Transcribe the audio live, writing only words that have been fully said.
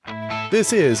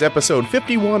This is episode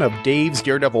 51 of Dave's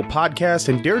Daredevil podcast,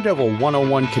 and Daredevil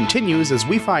 101 continues as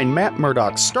we find Matt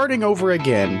Murdock starting over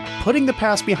again, putting the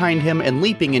past behind him and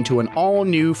leaping into an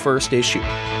all-new first issue.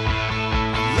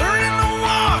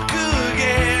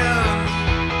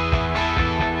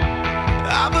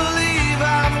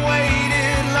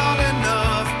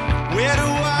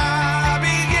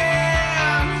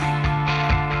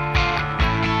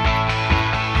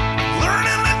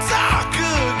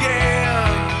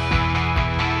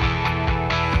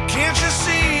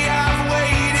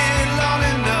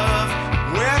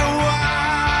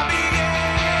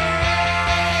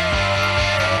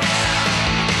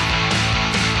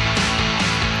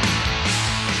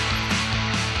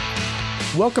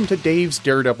 Welcome to Dave's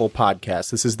Daredevil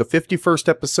podcast. This is the 51st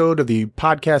episode of the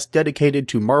podcast dedicated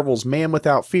to Marvel's Man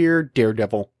Without Fear,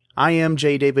 Daredevil. I am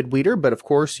J. David Weeder, but of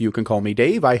course you can call me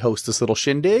Dave. I host this little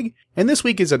shindig, and this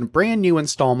week is a brand new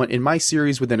installment in my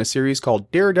series within a series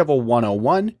called Daredevil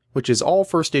 101, which is all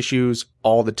first issues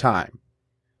all the time.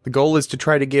 The goal is to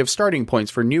try to give starting points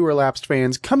for new or lapsed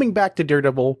fans coming back to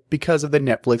Daredevil because of the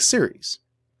Netflix series.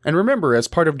 And remember, as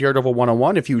part of Daredevil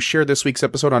 101, if you share this week's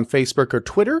episode on Facebook or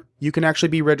Twitter, you can actually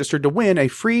be registered to win a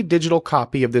free digital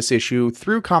copy of this issue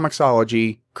through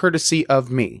Comixology, courtesy of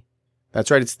me.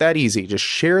 That's right, it's that easy. Just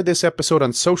share this episode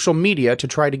on social media to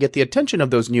try to get the attention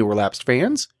of those new or lapsed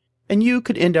fans, and you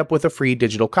could end up with a free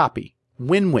digital copy.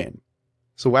 Win-win.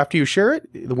 So after you share it,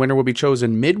 the winner will be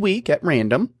chosen midweek at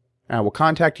random, and I will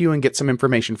contact you and get some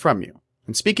information from you.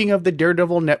 And speaking of the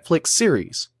Daredevil Netflix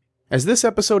series, as this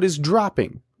episode is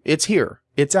dropping, it's here.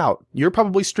 It's out. You're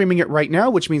probably streaming it right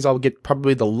now, which means I'll get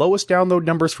probably the lowest download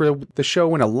numbers for the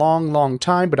show in a long, long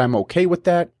time, but I'm okay with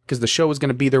that because the show is going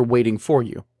to be there waiting for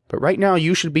you. But right now,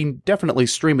 you should be definitely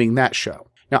streaming that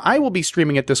show. Now, I will be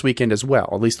streaming it this weekend as well,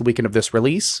 at least the weekend of this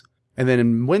release. And then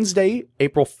on Wednesday,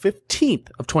 April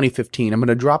 15th of 2015, I'm going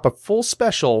to drop a full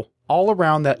special all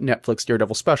around that Netflix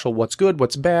Daredevil special. What's good?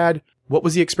 What's bad? What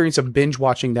was the experience of binge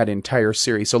watching that entire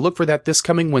series? So look for that this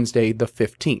coming Wednesday, the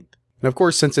 15th. And of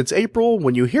course, since it's April,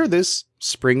 when you hear this,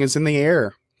 spring is in the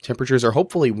air. Temperatures are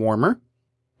hopefully warmer.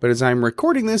 But as I'm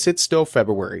recording this, it's still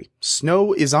February.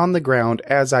 Snow is on the ground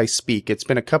as I speak. It's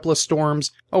been a couple of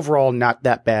storms. Overall, not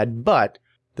that bad. But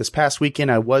this past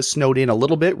weekend, I was snowed in a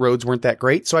little bit. Roads weren't that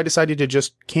great. So I decided to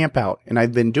just camp out. And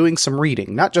I've been doing some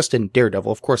reading. Not just in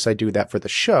Daredevil. Of course, I do that for the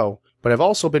show. But I've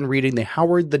also been reading the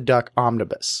Howard the Duck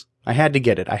Omnibus. I had to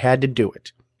get it. I had to do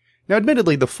it. Now,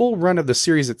 admittedly, the full run of the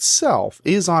series itself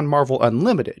is on Marvel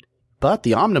Unlimited, but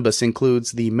the Omnibus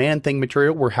includes the Man-Thing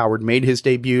material where Howard made his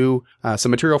debut, some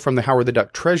material from the Howard the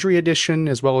Duck Treasury Edition,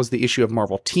 as well as the issue of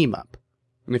Marvel Team-Up.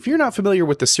 And if you're not familiar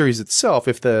with the series itself,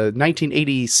 if the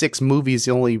 1986 movie is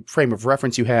the only frame of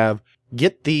reference you have,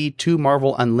 get the to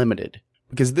Marvel Unlimited,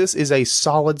 because this is a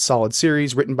solid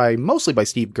series written mostly by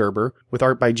Steve Gerber, with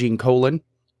art by Gene Colan,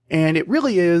 and it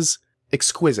really is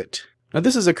exquisite. Now,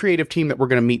 this is a creative team that we're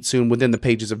going to meet soon within the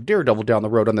pages of Daredevil down the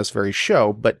road on this very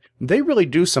show, but they really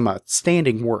do some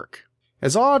outstanding work.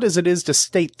 As odd as it is to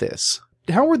state this,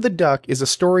 Howard the Duck is a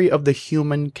story of the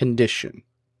human condition,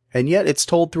 and yet it's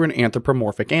told through an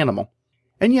anthropomorphic animal.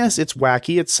 And yes, it's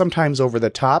wacky, it's sometimes over the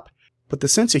top, but the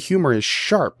sense of humor is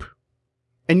sharp.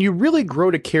 And you really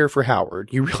grow to care for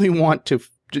Howard. You really want to,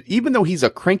 even though he's a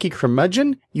cranky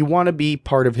curmudgeon, you want to be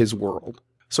part of his world.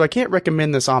 So I can't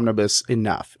recommend this omnibus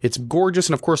enough. It's gorgeous,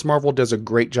 and of course Marvel does a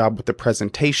great job with the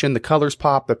presentation, the colors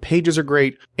pop, the pages are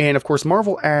great, and of course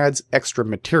Marvel adds extra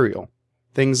material.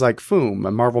 Things like Foom,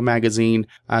 a Marvel magazine,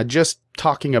 just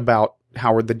talking about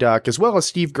Howard the Duck, as well as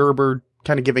Steve Gerber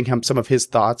kind of giving him some of his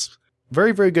thoughts.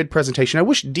 Very, very good presentation. I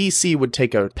wish DC would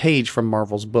take a page from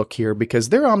Marvel's book here, because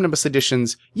their omnibus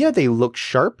editions, yeah, they look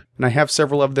sharp, and I have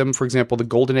several of them. For example, the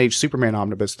Golden Age Superman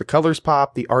omnibus. The colors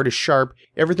pop, the art is sharp,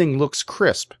 everything looks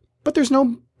crisp, but there's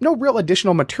no real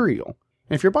additional material.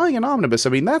 And if you're buying an omnibus, I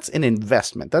mean, that's an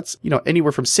investment. That's,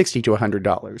 anywhere from $60 to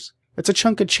 $100. It's a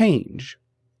chunk of change.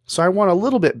 So I want a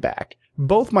little bit back.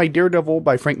 Both my Daredevil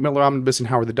by Frank Miller omnibus and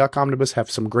Howard the Duck omnibus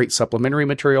have some great supplementary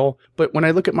material, but when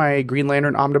I look at my Green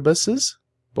Lantern omnibuses,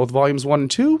 both volumes 1 and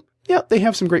 2, yeah, they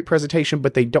have some great presentation,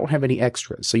 but they don't have any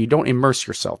extras, so you don't immerse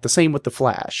yourself. The same with the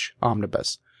Flash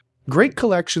omnibus. Great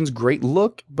collections, great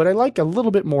look, but I like a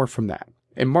little bit more from that,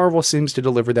 and Marvel seems to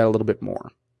deliver that a little bit more.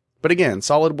 But again,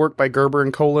 solid work by Gerber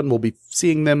and Colan. We'll be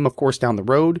seeing them, of course, down the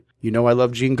road. You know I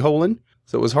love Gene Colan,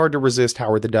 so it was hard to resist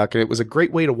Howard the Duck, and it was a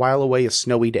great way to while away a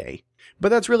snowy day. But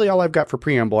that's really all I've got for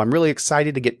preamble. I'm really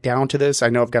excited to get down to this. I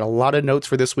know I've got a lot of notes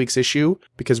for this week's issue,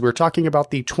 because we're talking about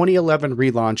the 2011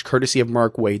 relaunch, courtesy of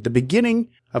Mark Waid, the beginning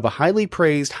of a highly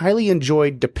praised, highly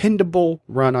enjoyed, dependable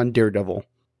run on Daredevil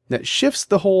that shifts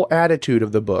the whole attitude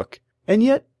of the book, and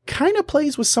yet kind of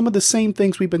plays with some of the same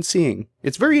things we've been seeing.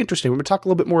 It's very interesting. We're going to talk a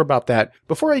little bit more about that.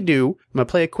 Before I do, I'm going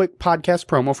to play a quick podcast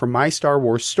promo for My Star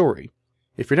Wars Story.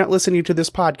 If you're not listening to this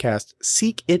podcast,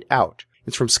 seek it out.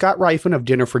 It's from Scott Rifen of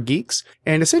Dinner for Geeks,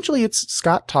 and essentially it's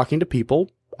Scott talking to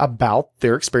people about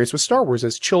their experience with Star Wars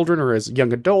as children or as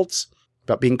young adults,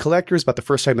 about being collectors, about the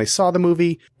first time they saw the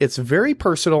movie. It's very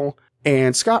personal,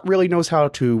 and Scott really knows how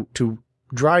to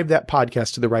drive that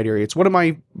podcast to the right area. It's one of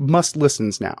my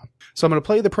must-listens now. So I'm going to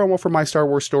play the promo for My Star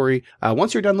Wars Story.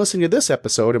 Once you're done listening to this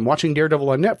episode and watching Daredevil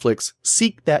on Netflix,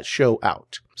 seek that show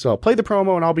out. So I'll play the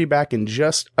promo, and I'll be back in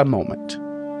just a moment.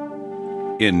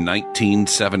 In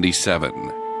 1977,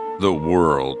 the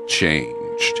world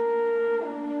changed.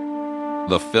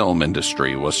 The film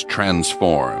industry was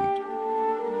transformed.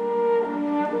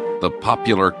 The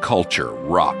popular culture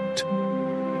rocked.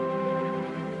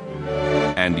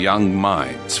 And young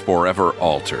minds forever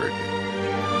altered.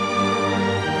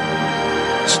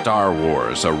 Star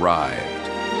Wars arrived.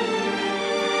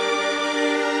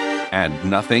 And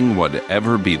nothing would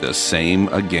ever be the same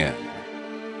again.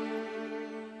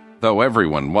 Though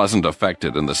everyone wasn't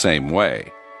affected in the same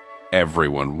way,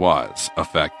 everyone was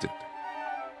affected.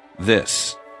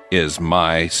 This is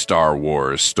My Star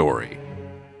Wars Story.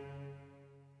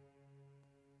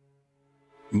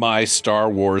 My Star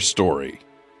Wars Story,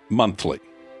 monthly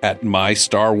at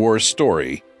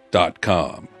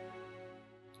mystarwarsstory.com.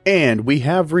 And we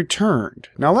have returned.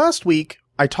 Now, last week,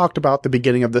 I talked about the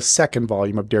beginning of the second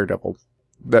volume of Daredevil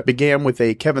that began with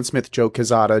a Kevin Smith, Joe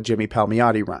Quesada, Jimmy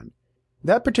Palmiotti run.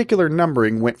 That particular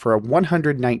numbering went for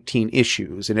 119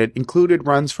 issues, and it included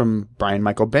runs from Brian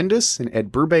Michael Bendis and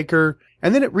Ed Brubaker,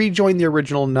 and then it rejoined the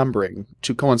original numbering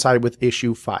to coincide with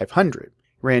issue 500.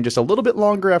 Ran just a little bit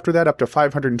longer after that, up to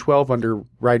 512 under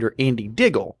writer Andy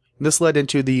Diggle. This led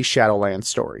into the Shadowland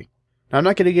story. Now, I'm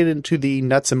not going to get into the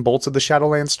nuts and bolts of the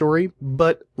Shadowland story,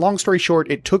 but long story short,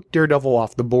 it took Daredevil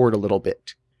off the board a little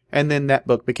bit. And then that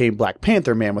book became Black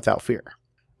Panther Man Without Fear.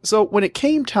 So when it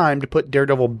came time to put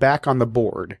Daredevil back on the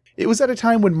board, it was at a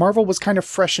time when Marvel was kind of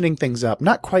freshening things up.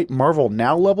 Not quite Marvel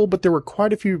Now level, but there were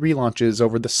quite a few relaunches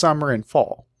over the summer and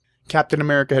fall. Captain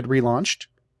America had relaunched,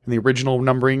 and the original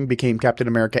numbering became Captain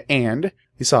America and.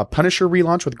 You saw Punisher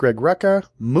relaunch with Greg Rucka,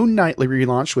 Moon Knight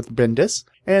relaunched with Bendis,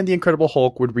 and The Incredible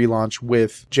Hulk would relaunch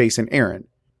with Jason Aaron.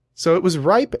 So it was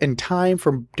ripe and time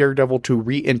for Daredevil to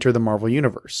re-enter the Marvel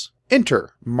Universe.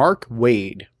 Enter Mark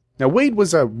Waid. Now, Waid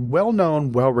was a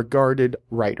well-known, well-regarded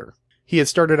writer. He had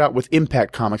started out with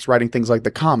Impact Comics, writing things like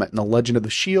The Comet and The Legend of the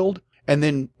Shield, and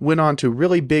then went on to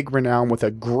really big renown with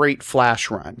a great Flash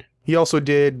run. He also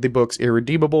did the books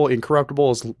Irredeemable,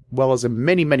 Incorruptible, as well as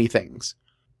many, many things.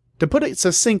 To put it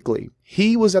succinctly,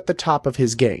 he was at the top of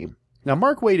his game. Now,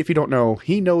 Mark Waid, if you don't know,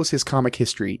 he knows his comic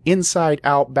history, inside,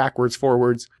 out, backwards,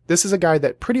 forwards. This is a guy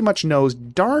that pretty much knows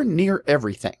darn near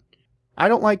everything. I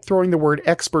don't like throwing the word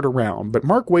expert around, but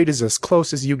Mark Waid is as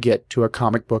close as you get to a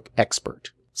comic book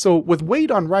expert. So with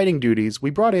Waid on writing duties, we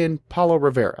brought in Paulo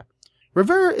Rivera.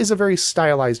 Rivera is a very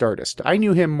stylized artist. I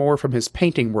knew him more from his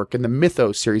painting work in the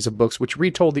Mythos series of books, which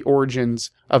retold the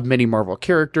origins of many Marvel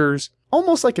characters,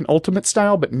 almost like an Ultimate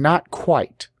style, but not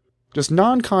quite. Just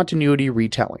non-continuity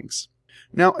retellings.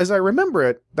 Now, as I remember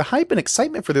it, the hype and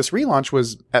excitement for this relaunch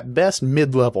was, at best,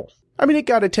 mid-level. I mean, it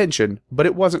got attention, but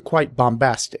it wasn't quite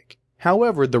bombastic.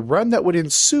 However, the run that would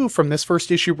ensue from this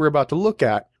first issue we're about to look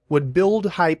at would build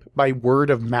hype by word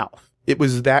of mouth. It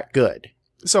was that good.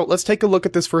 So let's take a look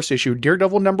at this first issue,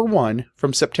 Daredevil number 1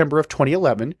 from September of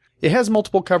 2011. It has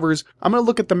multiple covers. I'm going to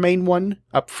look at the main one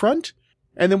up front,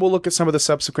 and then we'll look at some of the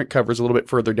subsequent covers a little bit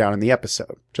further down in the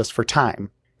episode, just for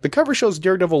time. The cover shows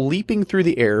Daredevil leaping through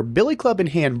the air, billy club in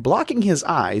hand, blocking his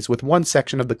eyes with one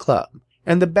section of the club.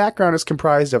 And the background is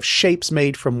comprised of shapes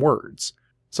made from words.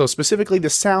 So specifically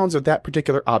the sounds of that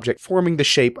particular object forming the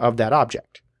shape of that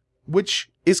object. Which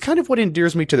is kind of what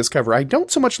endears me to this cover. I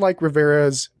don't so much like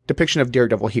Rivera's depiction of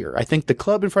Daredevil here. I think the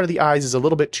club in front of the eyes is a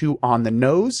little bit too on the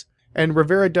nose, and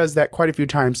Rivera does that quite a few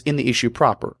times in the issue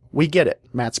proper. We get it.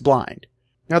 Matt's blind.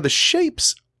 Now the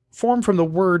shapes formed from the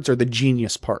words are the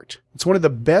genius part. It's one of the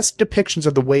best depictions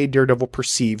of the way Daredevil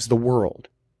perceives the world.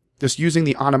 Just using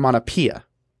the onomatopoeia.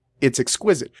 It's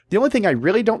exquisite. The only thing I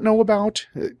really don't know about,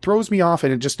 it throws me off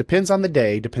and it just depends on the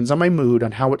day, depends on my mood,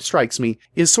 on how it strikes me,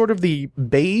 is sort of the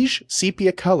beige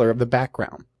sepia color of the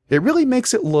background. It really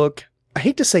makes it look, I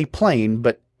hate to say plain,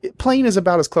 but plain is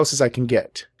about as close as I can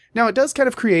get. Now it does kind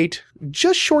of create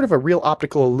just short of a real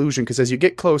optical illusion because as you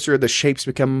get closer, the shapes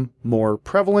become more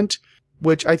prevalent,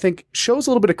 which I think shows a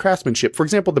little bit of craftsmanship. For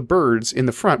example, the birds in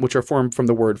the front, which are formed from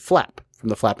the word flap, from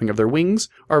the flapping of their wings,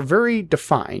 are very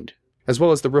defined. as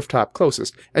well as the rooftop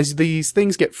closest. As these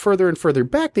things get further and further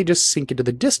back, they just sink into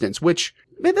the distance, which,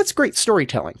 man, that's great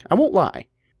storytelling. I won't lie.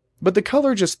 But the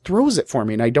color just throws it for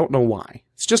me, and I don't know why.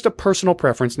 It's just a personal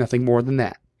preference, nothing more than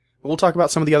that. We'll talk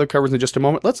about some of the other covers in just a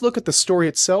moment. Let's look at the story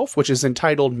itself, which is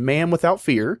entitled Man Without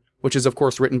Fear, which is, of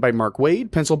course, written by Mark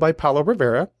Waid, penciled by Paulo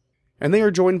Rivera. And they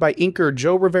are joined by inker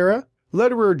Joe Rivera,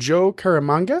 letterer Joe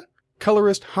Caramanga,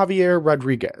 colorist Javier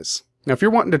Rodriguez. Now, if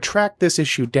you're wanting to track this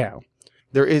issue down,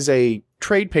 there is a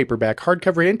trade paperback,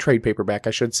 hardcover and trade paperback,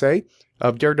 I should say,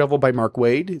 of Daredevil by Mark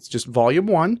Waid. It's just volume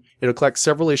 1. It'll collect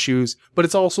several issues, but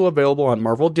it's also available on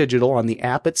Marvel Digital, on the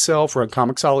app itself, or on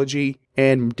Comixology,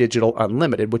 and Digital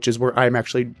Unlimited, which is where I'm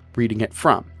actually reading it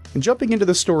from. And jumping into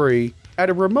the story, at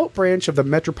a remote branch of the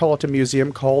Metropolitan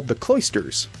Museum called the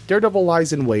Cloisters, Daredevil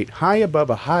lies in wait high above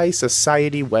a high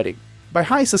society wedding. By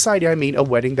high society, I mean a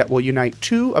wedding that will unite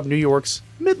two of New York's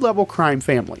mid-level crime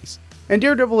families. And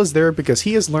Daredevil is there because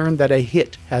he has learned that a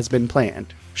hit has been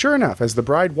planned. Sure enough, as the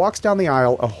bride walks down the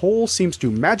aisle, a hole seems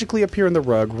to magically appear in the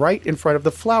rug right in front of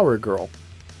the flower girl.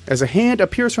 As a hand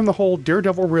appears from the hole,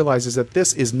 Daredevil realizes that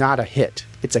this is not a hit,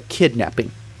 it's a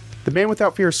kidnapping. The Man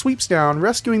Without Fear sweeps down,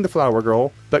 rescuing the flower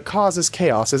girl, but causes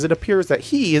chaos as it appears that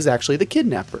he is actually the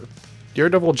kidnapper.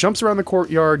 Daredevil jumps around the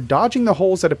courtyard, dodging the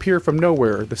holes that appear from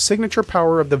nowhere, the signature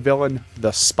power of the villain,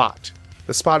 the Spot.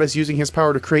 The Spot is using his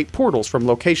power to create portals from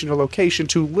location to location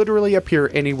to literally appear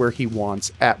anywhere he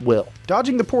wants at will.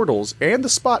 Dodging the portals and the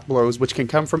spot blows, which can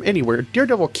come from anywhere,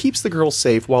 Daredevil keeps the girl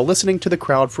safe while listening to the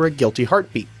crowd for a guilty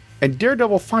heartbeat. And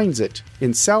Daredevil finds it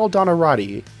in Sal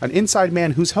Donarati, an inside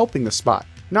man who's helping the Spot.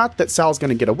 Not that Sal's going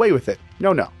to get away with it.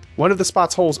 No. One of the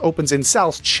Spot's holes opens in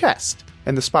Sal's chest,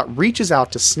 and the Spot reaches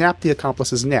out to snap the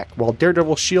accomplice's neck while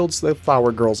Daredevil shields the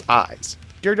flower girl's eyes.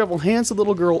 Daredevil hands the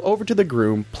little girl over to the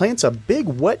groom, plants a big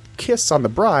wet kiss on the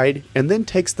bride, and then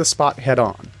takes the Spot head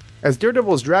on. As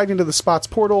Daredevil is dragged into the Spot's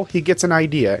portal, he gets an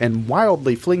idea and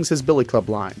wildly flings his billy club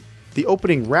line. The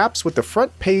opening wraps with the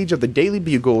front page of the Daily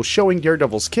Bugle showing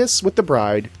Daredevil's kiss with the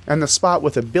bride, and the Spot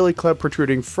with a billy club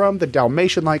protruding from the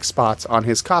Dalmatian-like spots on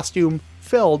his costume,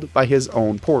 felled by his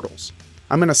own portals.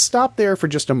 I'm going to stop there for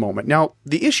just a moment. Now,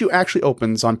 the issue actually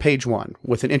opens on page 1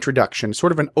 with an introduction,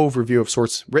 sort of an overview of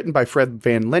sorts, written by Fred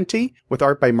Van Lente, with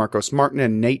art by Marcos Martin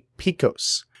and Nate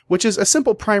Picos, which is a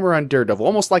simple primer on Daredevil,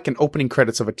 almost like an opening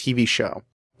credits of a TV show.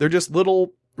 They're just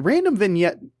little random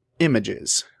vignette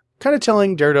images, kind of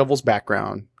telling Daredevil's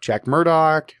background, Jack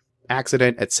Murdock,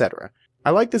 accident, etc. I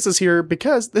like this as here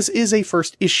because this is a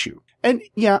first issue. And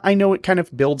yeah, I know it kind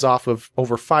of builds off of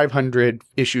over 500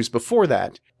 issues before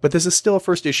that, but this is still a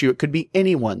first issue. It could be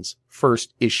anyone's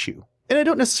first issue. And I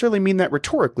don't necessarily mean that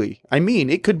rhetorically. I mean,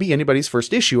 it could be anybody's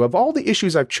first issue. Of all the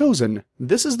issues I've chosen,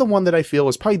 this is the one that I feel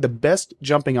is probably the best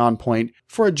jumping on point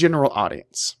for a general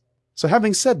audience. So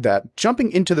having said that,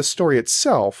 jumping into the story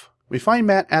itself, we find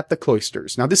Matt at the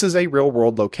Cloisters. Now, this is a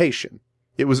real-world location.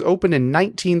 It was opened in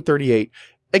 1938.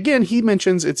 Again, he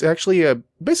mentions it's actually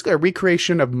basically a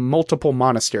recreation of multiple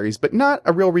monasteries, but not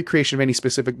a real recreation of any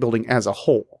specific building as a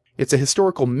whole. It's a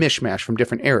historical mishmash from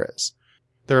different eras.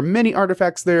 There are many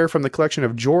artifacts there from the collection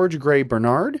of George Gray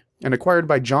Bernard and acquired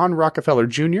by John Rockefeller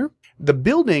Jr. The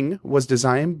building was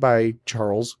designed by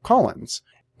Charles Collins.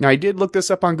 Now, I did look this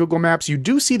up on Google Maps. You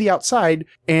do see the outside,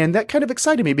 and that kind of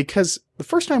excited me because the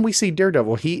first time we see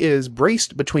Daredevil, he is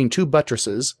braced between two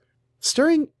buttresses,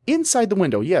 staring inside the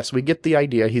window. Yes, we get the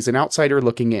idea. He's an outsider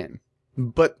looking in.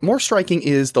 But more striking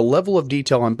is the level of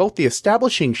detail on both the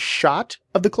establishing shot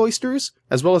of the Cloisters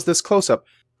as well as this close-up.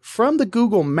 From the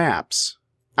Google Maps,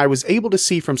 I was able to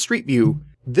see from Street View,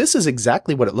 this is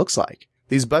exactly what it looks like.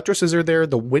 These buttresses are there,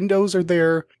 the windows are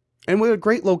there, and what a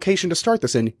great location to start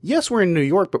this in. Yes, we're in New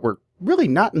York, but we're really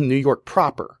not in New York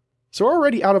proper. So we're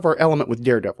already out of our element with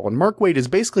Daredevil, and Mark Waid is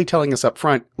basically telling us up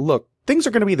front, look, things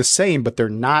are going to be the same, but they're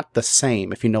not the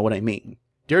same, if you know what I mean.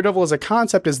 Daredevil as a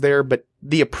concept is there, but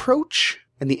the approach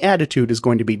and the attitude is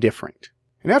going to be different.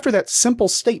 And after that simple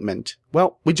statement,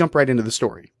 well, we jump right into the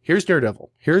story. Here's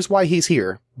Daredevil. Here's why he's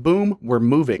here. Boom, we're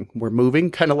moving. We're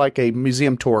moving, kind of like a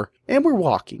museum tour, and we're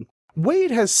walking.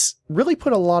 Waid has really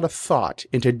put a lot of thought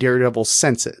into Daredevil's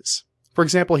senses. For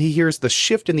example, he hears the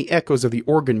shift in the echoes of the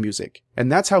organ music, and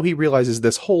that's how he realizes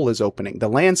this hole is opening. The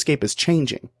landscape is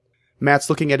changing. Matt's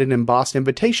looking at an embossed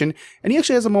invitation, and he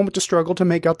actually has a moment to struggle to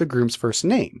make out the groom's first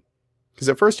name. Because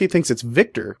at first he thinks it's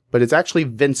Victor, but it's actually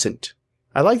Vincent.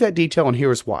 I like that detail, and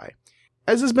here's why.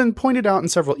 As has been pointed out in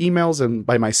several emails and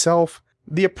by myself,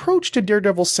 the approach to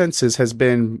Daredevil's senses has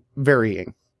been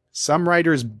varying. Some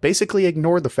writers basically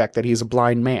ignore the fact that he's a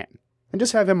blind man, and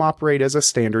just have him operate as a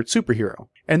standard superhero,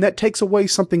 and that takes away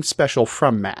something special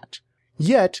from Matt.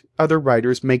 Yet, other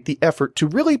writers make the effort to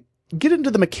really get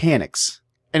into the mechanics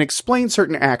and explain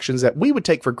certain actions that we would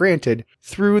take for granted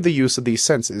through the use of these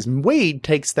senses. Waid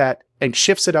takes that and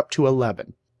shifts it up to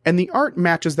 11. And the art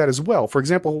matches that as well. For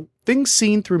example, things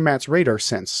seen through Matt's radar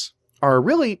sense are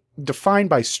really defined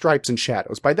by stripes and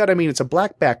shadows. By that I mean it's a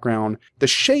black background. The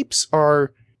shapes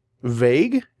are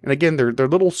vague, and again, they're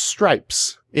little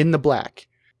stripes in the black.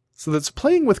 So that's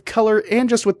playing with color and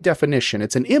just with definition.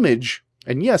 It's an image,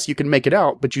 and yes, you can make it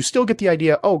out, but you still get the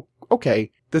idea, oh,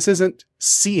 okay, this isn't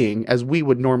seeing as we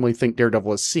would normally think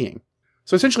Daredevil is seeing.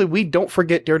 So essentially, we don't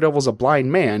forget Daredevil's a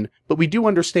blind man, but we do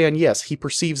understand, yes, he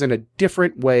perceives in a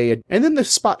different way. And then the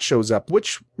Spot shows up,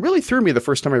 which really threw me the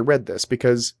first time I read this,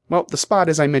 because, well, the Spot,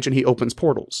 as I mentioned, he opens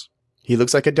portals. He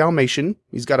looks like a Dalmatian,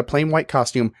 he's got a plain white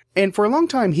costume, and for a long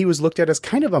time he was looked at as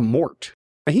kind of a Mort.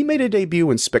 Now, he made a debut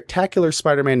in Spectacular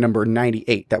Spider-Man number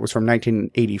 98, that was from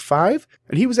 1985,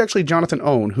 and he was actually Jonathan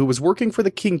Owen, who was working for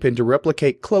the Kingpin to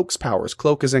replicate Cloak's powers.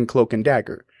 Cloak is in Cloak and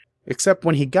Dagger. Except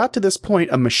when he got to this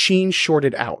point, a machine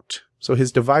shorted out. So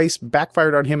his device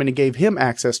backfired on him and it gave him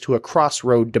access to a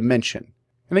crossroad dimension.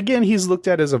 And again, he's looked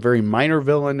at as a very minor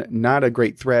villain, not a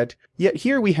great threat. Yet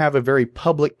here we have a very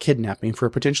public kidnapping for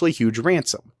a potentially huge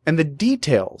ransom. And the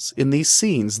details in these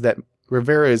scenes that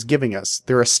Rivera is giving us,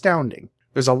 they're astounding.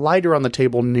 There's a lighter on the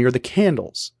table near the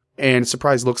candles. And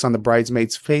surprised looks on the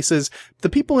bridesmaids' faces. The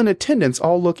people in attendance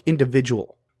all look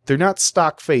individual. They're not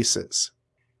stock faces.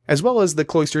 As well as the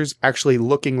cloisters actually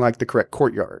looking like the correct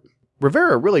courtyard.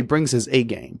 Rivera really brings his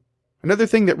A-game. Another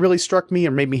thing that really struck me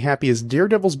and made me happy is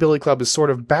Daredevil's Billy Club is sort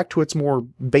of back to its more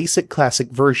basic classic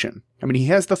version. I mean, he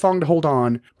has the thong to hold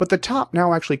on, but the top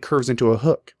now actually curves into a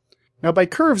hook. Now by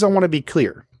curves, I want to be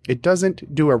clear. It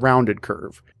doesn't do a rounded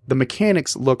curve. The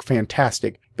mechanics look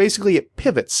fantastic. Basically, it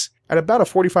pivots at about a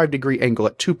 45-degree angle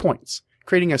at 2 points,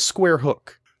 creating a square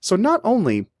hook. So not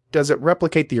only does it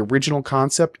replicate the original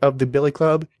concept of the Billy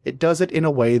Club, it does it in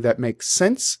a way that makes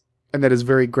sense and that is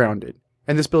very grounded.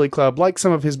 And this Billy Club, like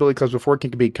some of his Billy Clubs before,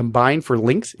 can be combined for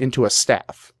length into a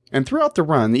staff. And throughout the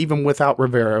run, even without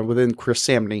Rivera, within Chris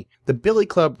Samney, the Billy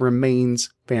Club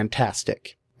remains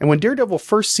fantastic. And when Daredevil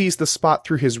first sees the Spot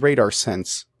through his radar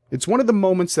sense, it's one of the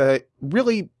moments that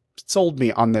really sold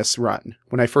me on this run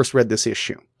when I first read this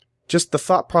issue. Just the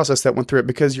thought process that went through it,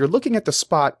 because you're looking at the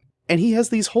Spot and he has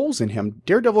these holes in him.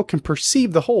 Daredevil can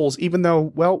perceive the holes even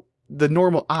though, well, the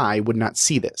normal eye would not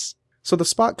see this. So the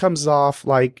Spot comes off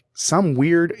like some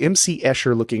weird MC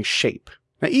Escher looking shape.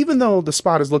 Now even though the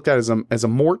Spot is looked at as a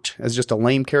Mort, as just a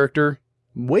lame character,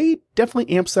 Waid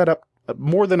definitely amps that up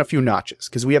more than a few notches,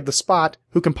 because we have the Spot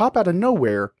who can pop out of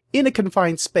nowhere in a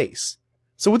confined space.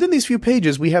 So within these few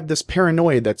pages we have this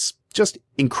paranoia that's just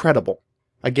incredible.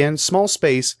 Again, small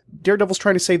space, Daredevil's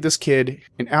trying to save this kid,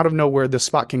 and out of nowhere, the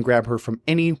Spot can grab her from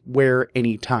anywhere,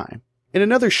 anytime. In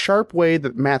another sharp way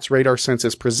that Matt's radar sense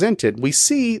is presented, we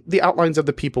see the outlines of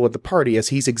the people at the party as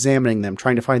he's examining them,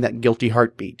 trying to find that guilty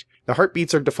heartbeat. The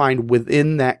heartbeats are defined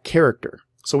within that character.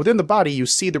 So within the body, you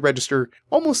see the register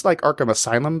almost like Arkham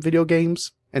Asylum video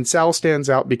games, and Sal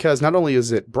stands out because not only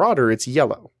is it broader, it's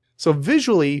yellow. So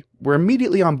visually, we're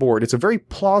immediately on board. It's a very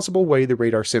plausible way the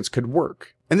radar sense could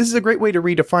work. And this is a great way to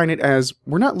redefine it, as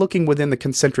we're not looking within the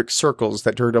concentric circles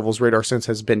that Daredevil's radar sense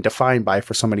has been defined by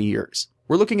for so many years.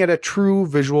 We're looking at a true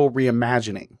visual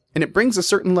reimagining. And it brings a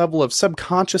certain level of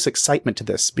subconscious excitement to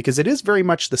this, because it is very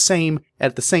much the same,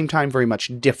 at the same time very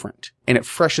much different. And it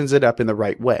freshens it up in the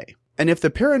right way. And if the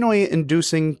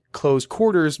paranoia-inducing closed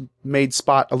quarters made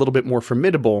Spot a little bit more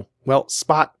formidable, well,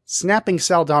 Spot snapping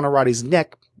Sal Donarati's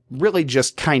neck really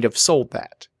just kind of sold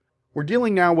that. We're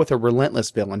dealing now with a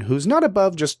relentless villain who's not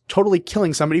above just totally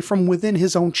killing somebody from within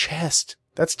his own chest.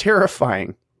 That's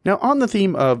terrifying. Now, on the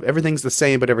theme of everything's the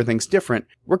same but everything's different,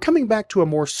 we're coming back to a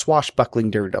more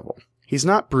swashbuckling Daredevil. He's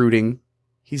not brooding.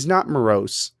 He's not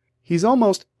morose. He's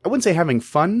almost, I wouldn't say having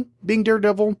fun being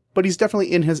Daredevil, but he's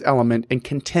definitely in his element and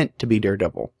content to be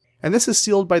Daredevil. And this is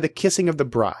sealed by the kissing of the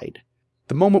bride.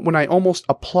 The moment when I almost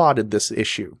applauded this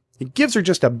issue. It gives her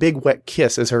just a big wet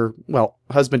kiss as her, well,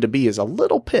 husband-to-be is a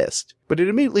little pissed. But it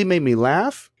immediately made me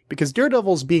laugh, because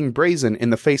Daredevil's being brazen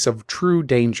in the face of true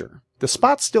danger. The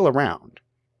Spot's still around.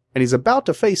 And he's about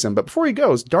to face him, but before he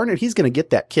goes, darn it, he's going to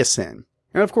get that kiss in.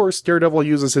 And of course, Daredevil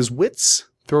uses his wits,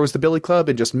 throws the Billy Club,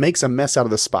 and just makes a mess out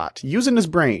of the Spot, using his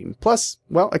brain. Plus,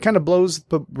 well, it kind of blows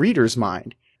the reader's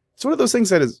mind. It's one of those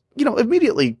things that is,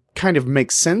 immediately kind of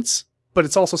makes sense, but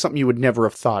it's also something you would never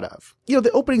have thought of.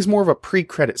 The opening's more of a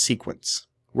pre-credit sequence.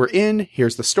 We're in,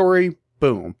 here's the story,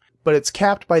 boom. But it's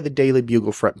capped by the Daily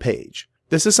Bugle front page.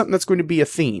 This is something that's going to be a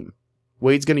theme.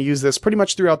 Waid's going to use this pretty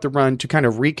much throughout the run to kind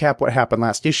of recap what happened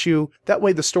last issue. That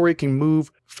way the story can move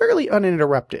fairly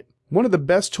uninterrupted. One of the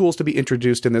best tools to be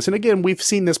introduced in this, and again, we've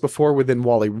seen this before within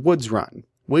Wally Wood's run.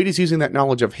 Waid is using that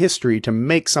knowledge of history to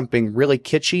make something really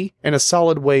kitschy and a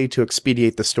solid way to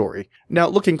expedite the story. Now,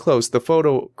 looking close, the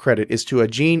photo credit is to a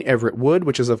Gene Everett Wood,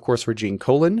 which is of course for Gene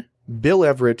Colan, Bill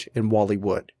Everett, and Wally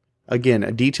Wood. Again,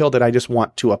 a detail that I just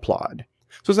want to applaud.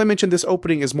 So as I mentioned, this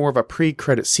opening is more of a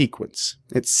pre-credit sequence.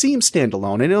 It seems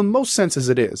standalone, and in most senses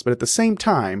it is, but at the same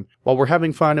time, while we're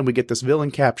having fun and we get this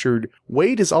villain captured,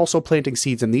 Waid is also planting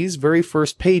seeds in these very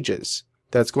first pages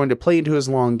that's going to play into his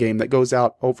long game that goes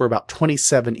out over about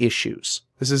 27 issues.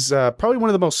 This is probably one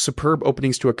of the most superb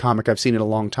openings to a comic I've seen in a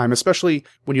long time, especially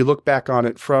when you look back on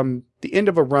it from the end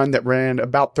of a run that ran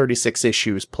about 36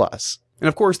 issues plus. And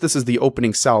of course, this is the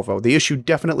opening salvo. The issue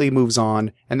definitely moves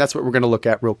on, and that's what we're going to look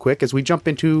at real quick as we jump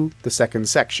into the second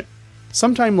section.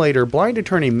 Sometime later, blind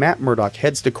attorney Matt Murdock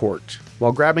heads to court.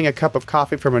 While grabbing a cup of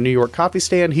coffee from a New York coffee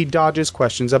stand, he dodges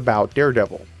questions about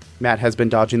Daredevil. Matt has been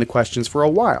dodging the questions for a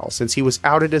while, since he was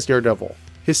outed as Daredevil.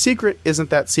 His secret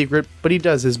isn't that secret, but he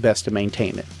does his best to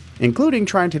maintain it, including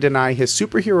trying to deny his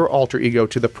superhero alter ego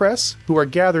to the press, who are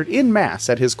gathered en masse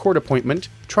at his court appointment,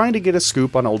 trying to get a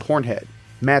scoop on Old Hornhead.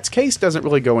 Matt's case doesn't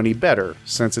really go any better,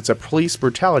 since it's a police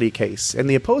brutality case, and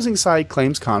the opposing side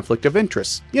claims conflict of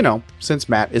interest, since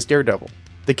Matt is Daredevil.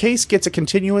 The case gets a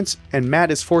continuance, and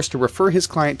Matt is forced to refer his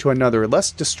client to another,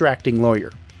 less distracting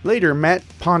lawyer. Later, Matt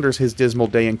ponders his dismal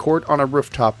day in court on a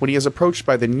rooftop when he is approached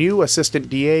by the new assistant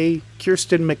DA,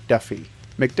 Kirsten McDuffie.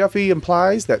 McDuffie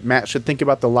implies that Matt should think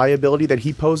about the liability that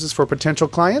he poses for potential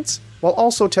clients, while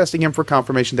also testing him for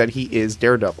confirmation that he is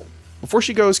Daredevil. Before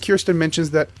she goes, Kirsten mentions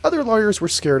that other lawyers were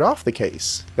scared off the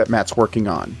case that Matt's working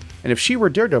on, and if she were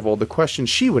Daredevil, the question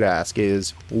she would ask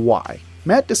is, why?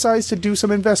 Matt decides to do some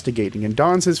investigating and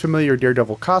dons his familiar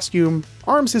Daredevil costume,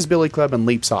 arms his billy club, and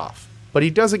leaps off. But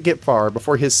he doesn't get far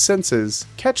before his senses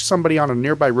catch somebody on a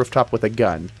nearby rooftop with a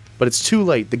gun. But it's too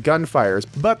late, the gun fires,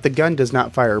 but the gun does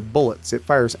not fire bullets, it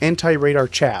fires anti-radar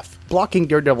chaff, blocking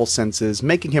Daredevil's senses,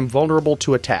 making him vulnerable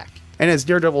to attack. And as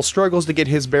Daredevil struggles to get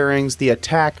his bearings, the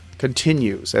attack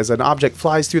continues as an object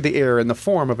flies through the air in the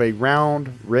form of a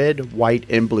round red, white,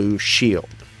 and blue shield.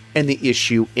 And the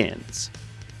issue ends.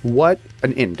 What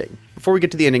an ending. Before we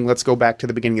get to the ending, let's go back to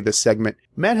the beginning of this segment.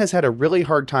 Matt has had a really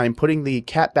hard time putting the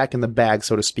cat back in the bag,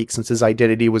 so to speak, since his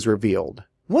identity was revealed.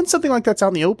 Once something like that's out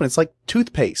in the open, it's like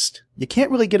toothpaste. You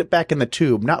can't really get it back in the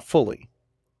tube, not fully.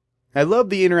 I love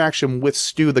the interaction with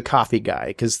Stu the coffee guy,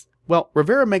 because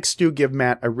Rivera makes Stu give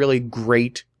Matt a really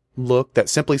great look that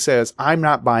simply says, I'm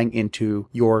not buying into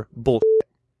your bullshit.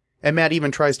 And Matt even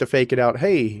tries to fake it out.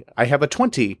 Hey, I have a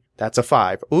 20. That's a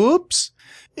 5. Oops.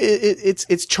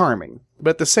 It's charming.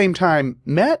 But at the same time,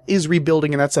 Matt is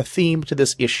rebuilding, and that's a theme to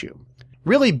this issue.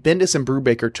 Really, Bendis and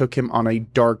Brubaker took him on a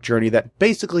dark journey that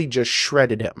basically just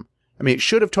shredded him. I mean, it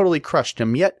should have totally crushed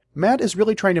him, yet Matt is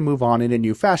really trying to move on in a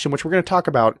new fashion, which we're going to talk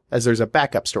about as there's a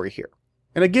backup story here.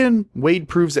 And again, Waid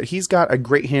proves that he's got a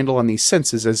great handle on these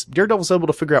senses, as Daredevil's able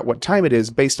to figure out what time it is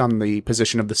based on the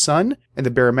position of the sun and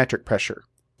the barometric pressure.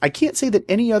 I can't say that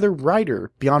any other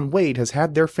writer beyond Waid has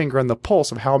had their finger on the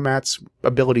pulse of how Matt's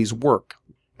abilities work.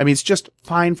 I mean, it's just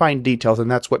fine details,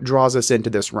 and that's what draws us into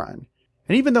this run.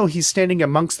 And even though he's standing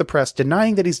amongst the press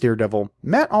denying that he's Daredevil,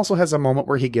 Matt also has a moment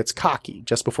where he gets cocky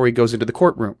just before he goes into the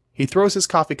courtroom. He throws his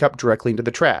coffee cup directly into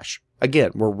the trash.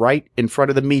 Again, we're right in front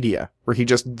of the media, where he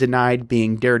just denied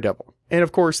being Daredevil. And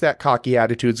of course, that cocky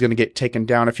attitude is going to get taken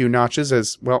down a few notches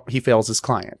as, he fails his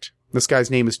client. This guy's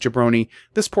name is Jabroni.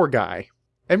 This poor guy.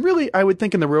 And really, I would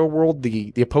think in the real world,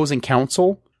 the opposing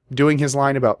counsel doing his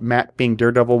line about Matt being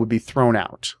Daredevil would be thrown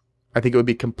out. I think it would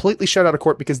be completely shut out of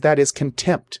court because that is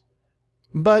contempt.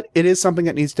 But it is something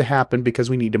that needs to happen because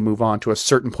we need to move on to a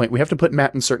certain point. We have to put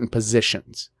Matt in certain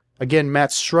positions. Again,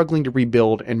 Matt's struggling to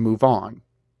rebuild and move on.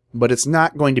 But it's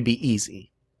not going to be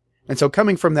easy. And so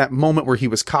coming from that moment where he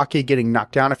was cocky, getting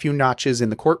knocked down a few notches in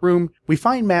the courtroom, we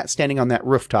find Matt standing on that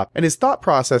rooftop, and his thought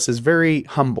process is very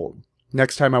humbled.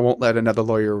 Next time I won't let another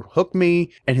lawyer hook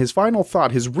me. And his final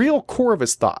thought, his real core of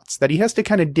his thoughts that he has to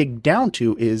kind of dig down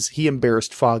to is he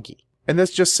embarrassed Foggy. And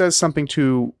this just says something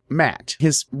to Matt.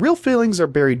 His real feelings are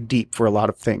buried deep for a lot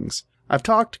of things. I've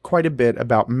talked quite a bit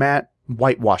about Matt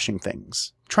whitewashing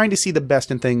things, trying to see the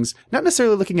best in things, not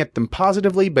necessarily looking at them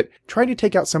positively, but trying to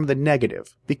take out some of the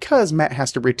negative, because Matt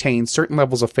has to retain certain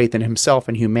levels of faith in himself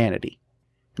and humanity.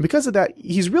 And because of that,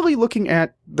 he's really looking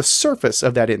at the surface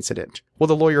of that incident. Well,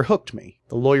 the lawyer hooked me.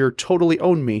 The lawyer totally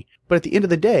owned me. But at the end of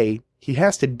the day, he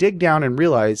has to dig down and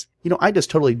realize, I just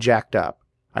totally jacked up.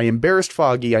 I embarrassed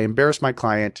Foggy. I embarrassed my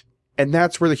client. And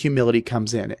that's where the humility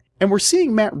comes in. And we're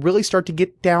seeing Matt really start to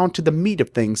get down to the meat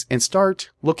of things and start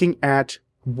looking at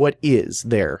what is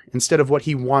there instead of what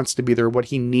he wants to be there, what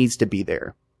he needs to be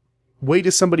there. Waid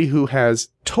is somebody who has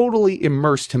totally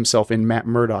immersed himself in Matt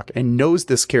Murdock and knows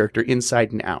this character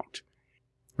inside and out.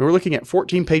 We're looking at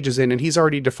 14 pages in, and he's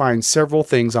already defined several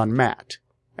things on Matt.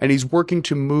 And he's working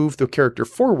to move the character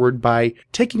forward by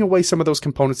taking away some of those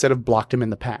components that have blocked him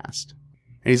in the past.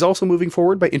 And he's also moving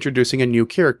forward by introducing a new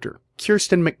character,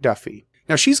 Kirsten McDuffie.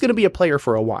 Now, she's going to be a player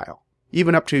for a while,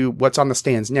 even up to what's on the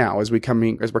stands now as we're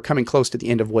coming close to the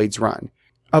end of Waid's run.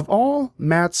 Of all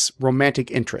Matt's romantic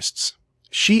interests,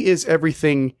 she is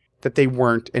everything that they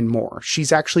weren't and more.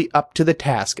 She's actually up to the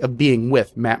task of being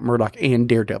with Matt Murdock and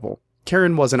Daredevil.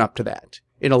 Karen wasn't up to that,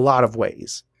 in a lot of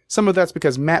ways. Some of that's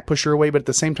because Matt pushed her away, but at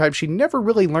the same time, she never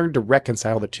really learned to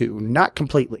reconcile the two. Not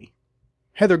completely.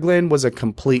 Heather Glenn was a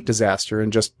complete disaster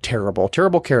and just terrible,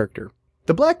 terrible character.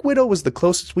 The Black Widow was the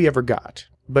closest we ever got,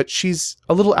 but she's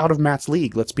a little out of Matt's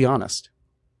league, let's be honest.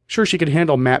 Sure, she could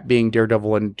handle Matt being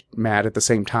Daredevil and Matt at the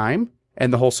same time,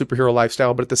 and the whole superhero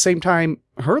lifestyle, but at the same time,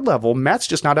 her level, Matt's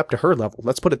just not up to her level,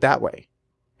 let's put it that way.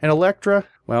 And Elektra,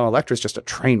 well, Elektra's just a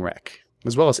train wreck,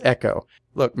 as well as Echo.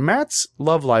 Look, Matt's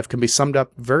love life can be summed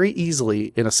up very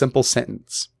easily in a simple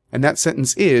sentence, and that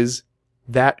sentence is,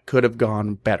 that could have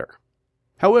gone better.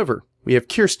 However, we have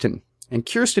Kirsten, and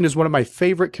Kirsten is one of my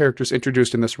favorite characters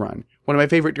introduced in this run, one of my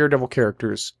favorite Daredevil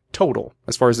characters, total,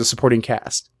 as far as the supporting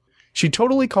cast. She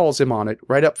totally calls him on it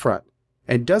right up front,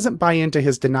 and doesn't buy into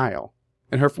his denial.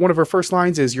 And one of her first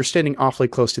lines is, you're standing awfully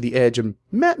close to the edge, and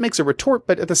Matt makes a retort,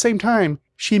 but at the same time,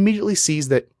 she immediately sees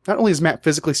that not only is Matt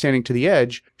physically standing to the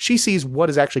edge, she sees what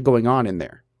is actually going on in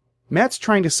there. Matt's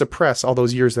trying to suppress all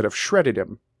those years that have shredded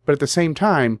him, but at the same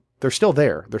time, they're still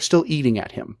there. They're still eating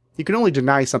at him. You can only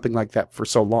deny something like that for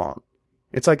so long.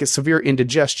 It's like a severe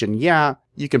indigestion. Yeah,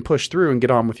 you can push through and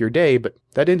get on with your day, but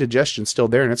that indigestion's still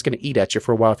there, and it's going to eat at you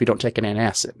for a while if you don't take an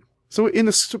antacid. So in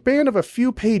the span of a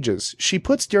few pages, she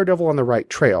puts Daredevil on the right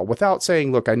trail without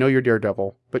saying, look, I know you're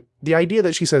Daredevil, but the idea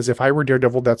that she says, if I were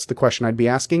Daredevil, that's the question I'd be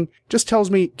asking, just tells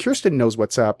me Kirsten knows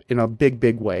what's up in a big,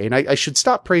 big way. And I should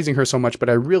stop praising her so much, but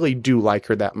I really do like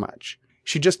her that much.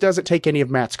 She just doesn't take any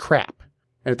of Matt's crap.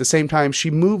 And at the same time,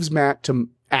 she moves Matt to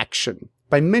action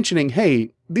by mentioning,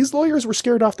 hey, these lawyers were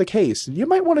scared off the case. You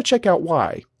might want to check out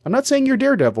why. I'm not saying you're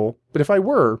Daredevil, but if I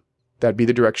were, that'd be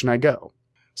the direction I go.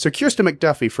 So Kirsten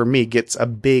McDuffie, for me, gets a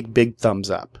big, big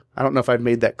thumbs up. I don't know if I've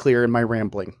made that clear in my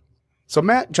rambling. So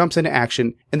Matt jumps into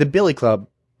action, and the Billy Club,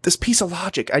 this piece of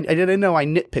logic, I didn't know I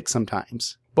nitpick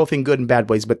sometimes, both in good and bad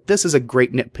ways, but this is a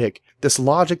great nitpick, this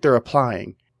logic they're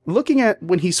applying. Looking at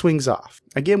when he swings off,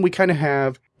 again, we kind of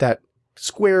have that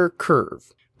square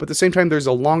curve, but at the same time, there's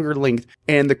a longer length,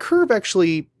 and the curve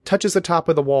actually touches the top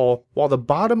of the wall, while the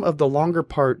bottom of the longer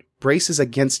part braces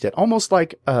against it, almost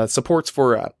like supports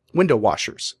for window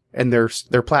washers and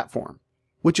their platform,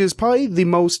 which is probably the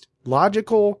most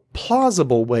logical,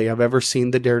 plausible way I've ever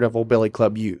seen the Daredevil Billy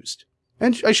Club used.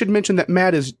 And I should mention that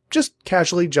Matt is just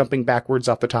casually jumping backwards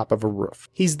off the top of a roof.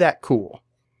 He's that cool.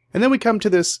 And then we come to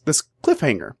this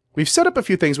cliffhanger. We've set up a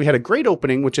few things. We had a great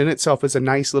opening, which in itself is a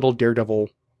nice little Daredevil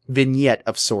vignette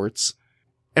of sorts.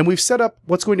 And we've set up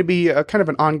what's going to be a kind of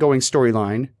an ongoing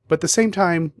storyline, but at the same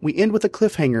time, we end with a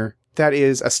cliffhanger that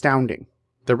is astounding.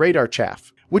 The radar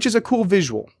chaff, which is a cool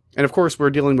visual. And of course, we're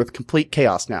dealing with complete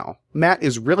chaos now. Matt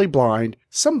is really blind.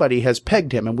 Somebody has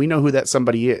pegged him, and we know who that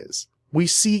somebody is. We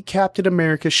see Captain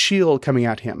America's shield coming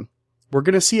at him. We're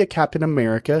going to see a Captain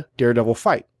America Daredevil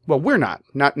fight. Well, we're not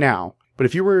now. But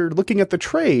if you were looking at the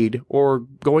trade or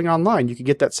going online, you could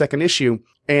get that second issue.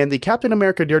 And the Captain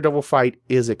America Daredevil fight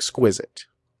is exquisite.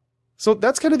 So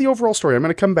that's kind of the overall story. I'm going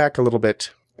to come back a little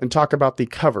bit and talk about the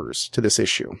covers to this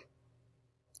issue.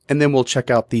 And then we'll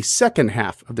check out the second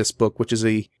half of this book, which is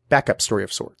a backup story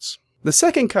of sorts. The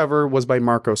second cover was by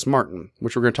Marcos Martin,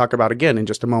 which we're going to talk about again in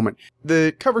just a moment.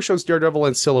 The cover shows Daredevil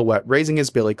in silhouette, raising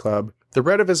his billy club. The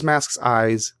red of his mask's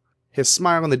eyes, his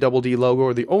smile, and the Double D logo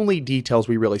are the only details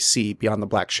we really see beyond the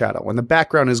black shadow. And the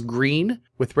background is green,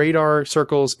 with radar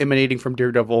circles emanating from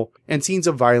Daredevil, and scenes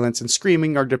of violence and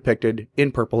screaming are depicted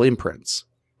in purple imprints.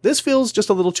 This feels just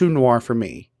a little too noir for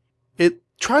me. It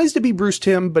tries to be Bruce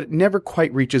Timm, but it never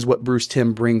quite reaches what Bruce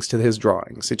Timm brings to his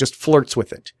drawings. It just flirts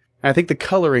with it. And I think the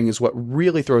coloring is what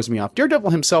really throws me off. Daredevil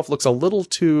himself looks a little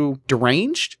too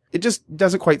deranged. It just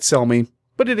doesn't quite sell me,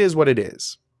 but it is what it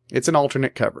is. It's an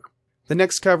alternate cover. The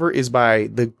next cover is by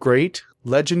the great,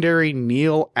 legendary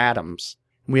Neil Adams.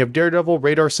 We have Daredevil,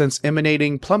 radar sense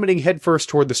emanating, plummeting headfirst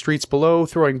toward the streets below,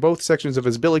 throwing both sections of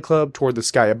his billy club toward the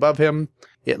sky above him.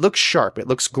 It looks sharp. It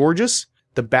looks gorgeous.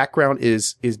 The background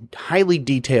is highly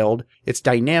detailed. It's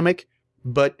dynamic.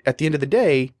 But at the end of the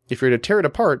day, if you're to tear it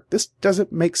apart, this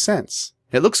doesn't make sense.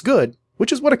 It looks good,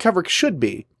 which is what a cover should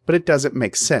be, but it doesn't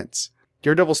make sense.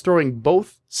 Daredevil's throwing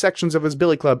both sections of his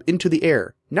billy club into the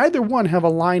air. Neither one have a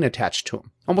line attached to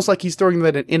him, almost like he's throwing them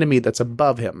at an enemy that's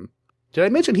above him. Did I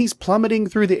mention he's plummeting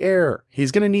through the air?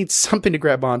 He's going to need something to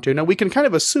grab onto. Now, we can kind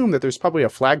of assume that there's probably a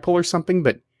flagpole or something,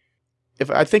 but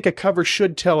I think a cover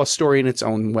should tell a story in its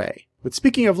own way. But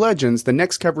speaking of legends, the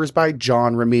next cover is by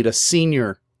John Romita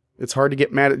Sr. It's hard to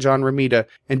get mad at John Romita,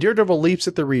 and Daredevil leaps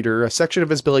at the reader, a section of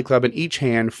his billy club in each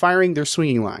hand, firing their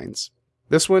swinging lines.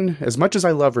 This one, as much as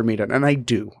I love Romita, and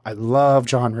I love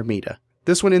John Romita,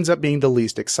 this one ends up being the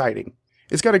least exciting.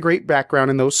 It's got a great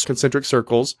background in those concentric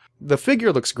circles, the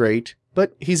figure looks great,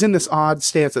 but he's in this odd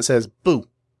stance that says, boo.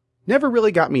 Never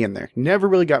really got me in there, never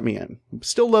really got me in.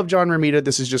 Still love John Romita,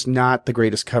 this is just not the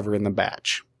greatest cover in the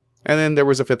batch. And then there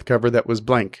was a fifth cover that was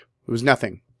blank. It was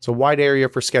nothing. It's a wide area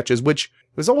for sketches, which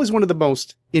was always one of the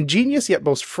most ingenious yet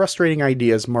most frustrating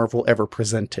ideas Marvel ever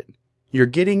presented. You're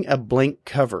getting a blank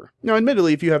cover. Now,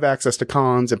 admittedly, if you have access to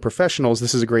cons and professionals,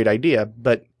 this is a great idea,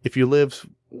 but if you live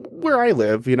where I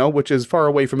live, which is far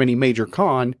away from any major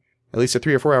con, at least a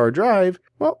 3 or 4 hour drive,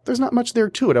 well, there's not much there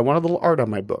to it. I want a little art on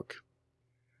my book.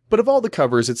 But of all the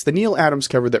covers, it's the Neal Adams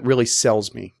cover that really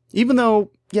sells me. Even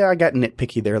though, I got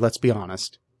nitpicky there, let's be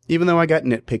honest. Even though I got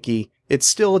nitpicky, it's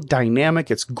still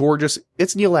dynamic, it's gorgeous,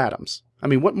 it's Neal Adams. I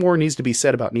mean, what more needs to be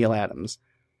said about Neal Adams?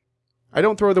 I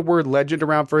don't throw the word legend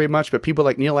around very much, but people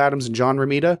like Neal Adams and John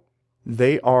Romita,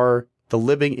 they are the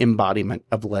living embodiment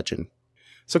of legend.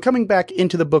 So coming back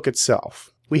into the book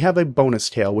itself, we have a bonus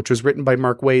tale, which was written by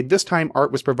Mark Waid. This time,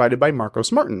 art was provided by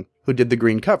Marcos Martin, who did the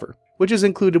green cover, which is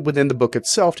included within the book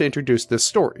itself to introduce this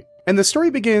story. And the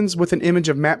story begins with an image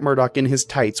of Matt Murdock in his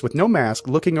tights with no mask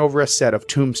looking over a set of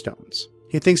tombstones.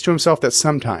 He thinks to himself that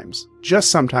sometimes,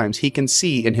 just sometimes, he can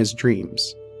see in his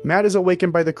dreams. Matt is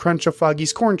awakened by the crunch of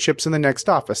Foggy's corn chips in the next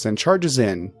office and charges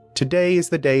in. Today is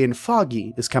the day and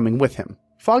Foggy is coming with him.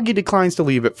 Foggy declines to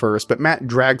leave at first, but Matt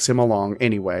drags him along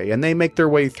anyway, and they make their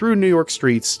way through New York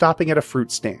streets, stopping at a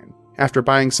fruit stand. After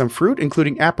buying some fruit,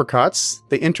 including apricots,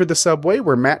 they enter the subway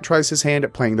where Matt tries his hand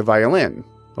at playing the violin.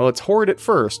 Well, it's horrid at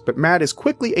first, but Matt is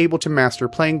quickly able to master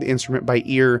playing the instrument by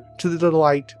ear to the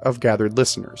delight of gathered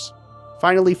listeners.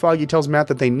 Finally, Foggy tells Matt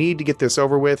that they need to get this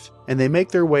over with, and they make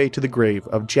their way to the grave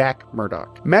of Jack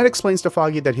Murdock. Matt explains to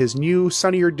Foggy that his new,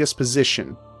 sunnier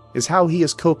disposition is how he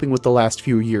is coping with the last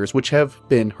few years, which have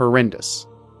been horrendous.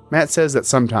 Matt says that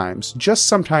sometimes, just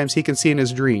sometimes, he can see in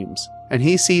his dreams, and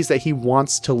he sees that he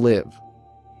wants to live.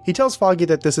 He tells Foggy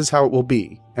that this is how it will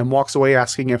be, and walks away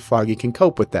asking if Foggy can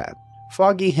cope with that.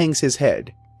 Foggy hangs his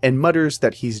head, and mutters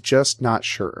that he's just not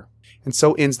sure. And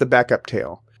so ends the backup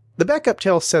tale. The backup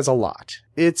tale says a lot.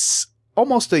 It's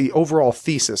almost an overall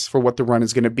thesis for what the run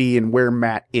is going to be and where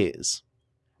Matt is.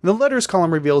 The letters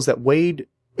column reveals that Waid,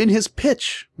 in his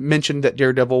pitch, mentioned that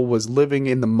Daredevil was living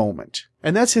in the moment.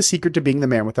 And that's his secret to being the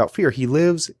man without fear. He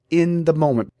lives in the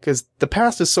moment. Because the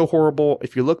past is so horrible,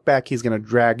 if you look back, he's going to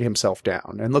drag himself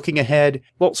down. And looking ahead,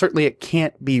 well, certainly it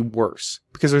can't be worse.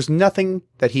 Because there's nothing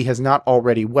that he has not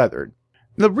already weathered.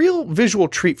 The real visual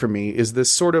treat for me is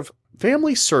this sort of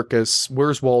family circus,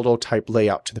 Where's Waldo type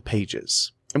layout to the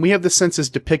pages. And we have the senses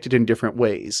depicted in different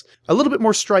ways. A little bit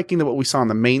more striking than what we saw in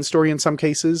the main story in some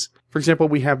cases. For example,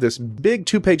 we have this big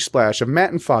 2-page splash of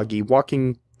Matt and Foggy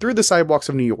walking through the sidewalks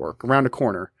of New York, around a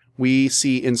corner. We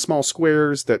see in small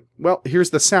squares that, well, here's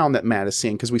the sound that Matt is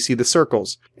seeing because we see the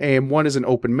circles. And one is an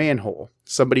open manhole.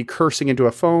 Somebody cursing into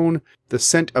a phone. The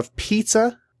scent of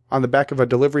pizza on the back of a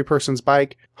delivery person's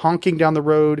bike, honking down the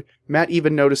road. Matt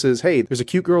even notices, hey, there's a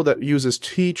cute girl that uses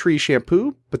tea tree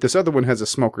shampoo, but this other one has a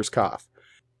smoker's cough.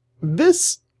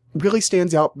 This really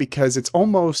stands out because it's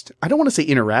almost, I don't want to say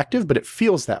interactive, but it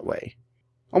feels that way.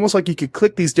 Almost like you could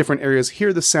click these different areas,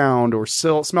 hear the sound, or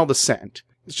smell the scent.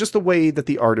 It's just the way that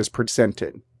the art is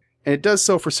presented. And it does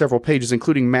so for several pages,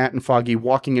 including Matt and Foggy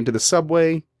walking into the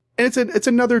subway. And it's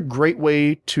another great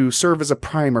way to serve as a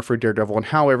primer for Daredevil and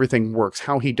how everything works,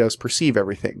 how he does perceive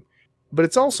everything. But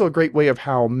it's also a great way of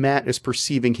how Matt is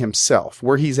perceiving himself,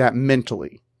 where he's at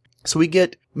mentally. So we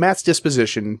get Matt's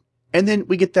disposition, and then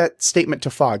we get that statement to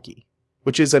Foggy,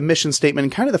 which is a mission statement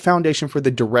and kind of the foundation for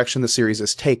the direction the series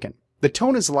has taken. The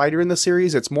tone is lighter in the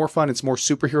series, it's more fun, it's more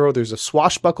superhero, there's a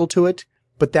swashbuckle to it,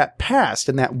 but that past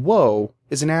and that woe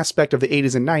is an aspect of the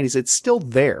 80s and 90s, it's still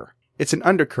there. It's an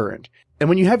undercurrent. And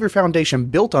when you have your foundation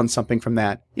built on something from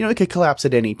that, it could collapse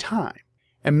at any time.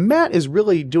 And Matt is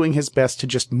really doing his best to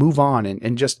just move on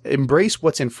and just embrace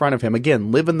what's in front of him.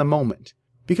 Again, live in the moment.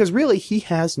 Because really, he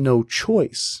has no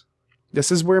choice.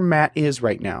 This is where Matt is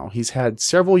right now. He's had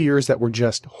several years that were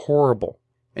just horrible.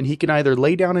 And he can either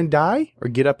lay down and die or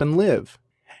get up and live.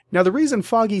 Now, the reason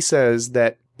Foggy says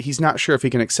that he's not sure if he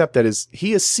can accept that is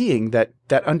he is seeing that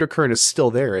that undercurrent is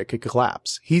still there. It could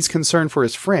collapse. He's concerned for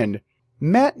his friend.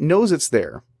 Matt knows it's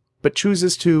there, but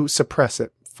chooses to suppress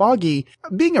it. Foggy,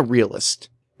 being a realist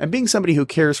and being somebody who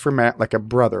cares for Matt like a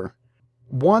brother,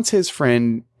 wants his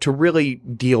friend to really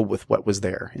deal with what was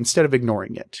there instead of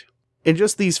ignoring it. In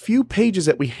just these few pages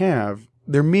that we have,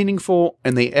 they're meaningful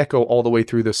and they echo all the way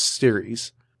through this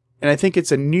series. And I think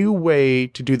it's a new way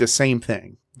to do the same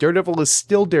thing. Daredevil is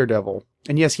still Daredevil.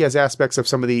 And yes, he has aspects of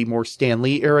some of the more Stan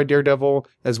Lee era Daredevil,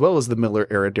 as well as the Miller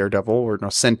era Daredevil, or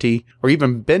Nocenti, or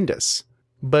even Bendis.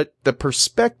 But the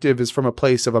perspective is from a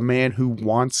place of a man who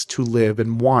wants to live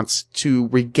and wants to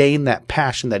regain that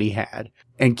passion that he had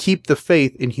and keep the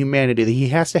faith in humanity that he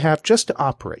has to have just to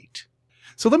operate.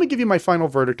 So let me give you my final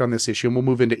verdict on this issue and we'll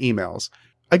move into emails.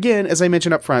 Again, as I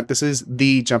mentioned up front, this is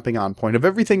the jumping on point of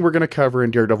everything we're going to cover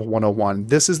in Daredevil 101.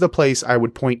 This is the place I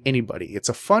would point anybody. It's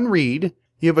a fun read.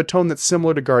 You have a tone that's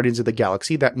similar to Guardians of the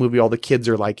Galaxy, that movie all the kids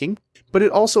are liking. But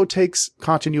it also takes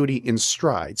continuity in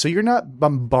stride. So you're not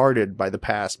bombarded by the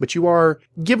past, but you are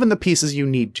given the pieces you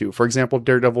need to. For example,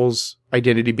 Daredevil's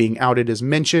identity being outed is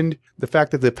mentioned. The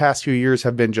fact that the past few years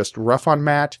have been just rough on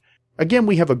Matt. Again,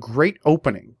 we have a great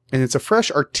opening, and it's a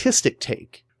fresh artistic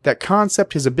take. That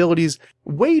concept, his abilities,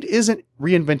 Waid isn't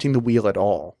reinventing the wheel at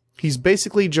all. He's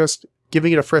basically just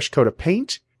giving it a fresh coat of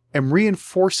paint and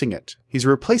reinforcing it. He's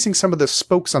replacing some of the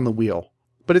spokes on the wheel,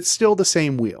 but it's still the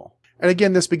same wheel. And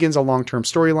again, this begins a long-term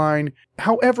storyline.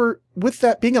 However, with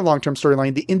that being a long-term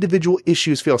storyline, the individual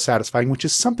issues feel satisfying, which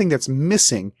is something that's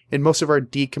missing in most of our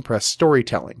decompressed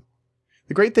storytelling.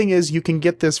 The great thing is you can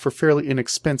get this for fairly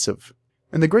inexpensive.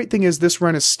 And the great thing is this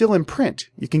run is still in print.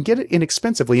 You can get it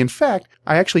inexpensively. In fact,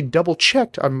 I actually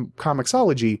double-checked on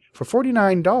Comixology. For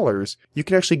 $49, you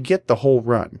can actually get the whole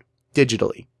run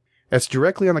digitally. That's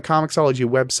directly on the Comixology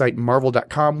website,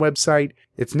 Marvel.com website.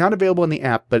 It's not available in the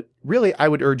app, but really I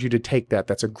would urge you to take that.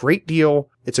 That's a great deal.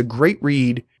 It's a great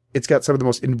read. It's got some of the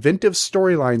most inventive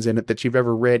storylines in it that you've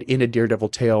ever read in a Daredevil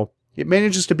tale. It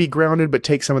manages to be grounded but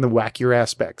take some of the wackier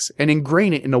aspects and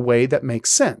ingrain it in a way that makes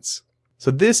sense.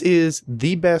 So this is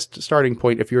the best starting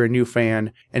point if you're a new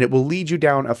fan, and it will lead you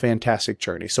down a fantastic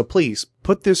journey. So please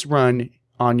put this run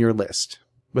on your list.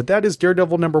 But that is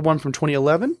Daredevil number 1 from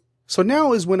 2011. So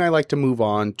now is when I like to move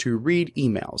on to read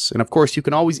emails. And of course, you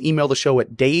can always email the show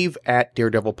at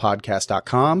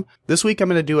dave@daredevilpodcast.com. This week, I'm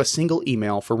going to do a single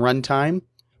email for runtime,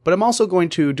 but I'm also going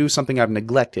to do something I've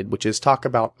neglected, which is talk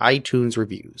about iTunes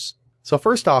reviews. So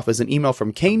first off is an email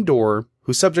from Kane Dorr,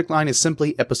 whose subject line is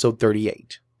simply episode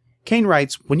 38. Kane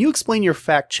writes, when you explain your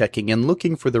fact-checking and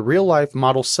looking for the real-life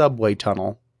model subway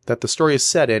tunnel that the story is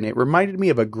set in, it reminded me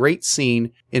of a great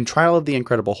scene in Trial of the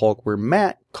Incredible Hulk where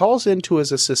Matt calls in to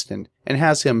his assistant and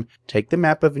has him take the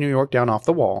map of New York down off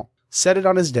the wall, set it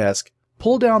on his desk,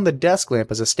 pull down the desk lamp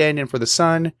as a stand-in for the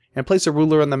sun, and place a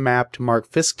ruler on the map to mark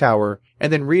Fisk Tower,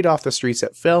 and then read off the streets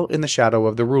that fell in the shadow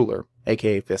of the ruler,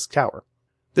 aka Fisk Tower.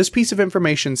 This piece of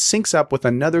information syncs up with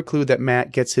another clue that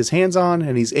Matt gets his hands on,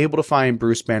 and he's able to find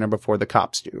Bruce Banner before the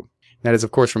cops do. That is,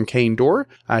 of course, from Kane Dorr.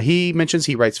 He mentions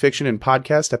he writes fiction and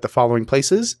podcast at the following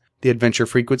places: The Adventure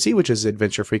Frequency, which is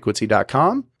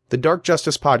adventurefrequency.com, The Dark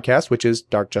Justice Podcast, which is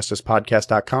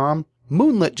darkjusticepodcast.com,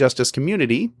 Moonlit Justice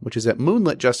Community, which is at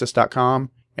moonlitjustice.com,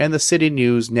 and the City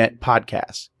News Net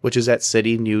Podcast, which is at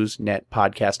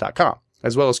citynewsnetpodcast.com,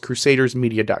 as well as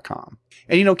crusadersmedia.com.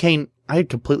 And you know, Kane, I had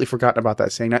completely forgotten about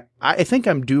that saying. I think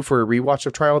I'm due for a rewatch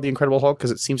of Trial of the Incredible Hulk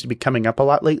because it seems to be coming up a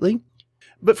lot lately.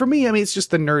 But for me, I mean, it's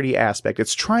just the nerdy aspect.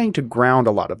 It's trying to ground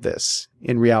a lot of this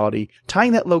in reality.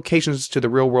 Tying that locations to the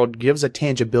real world gives a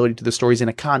tangibility to the stories in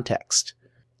a context.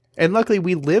 And luckily,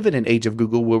 we live in an age of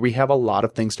Google where we have a lot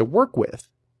of things to work with.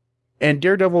 And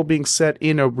Daredevil being set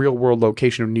in a real world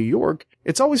location of New York,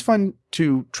 it's always fun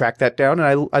to track that down.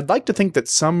 And I'd like to think that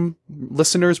some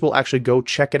listeners will actually go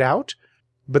check it out.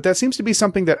 But that seems to be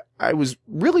something that I was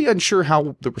really unsure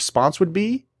how the response would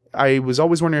be. I was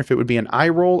always wondering if it would be an eye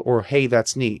roll or, hey,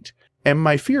 that's neat. And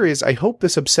my fear is I hope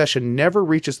this obsession never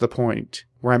reaches the point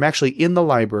where I'm actually in the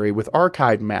library with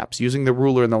archive maps using the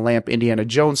ruler and the lamp Indiana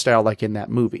Jones style like in that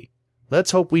movie.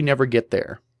 Let's hope we never get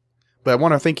there. But I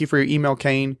want to thank you for your email,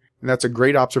 Kane. And that's a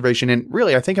great observation. And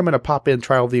really, I think I'm going to pop in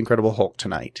Trial of the Incredible Hulk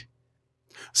tonight.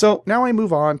 So now I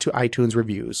move on to iTunes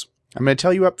reviews. I'm going to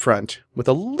tell you up front with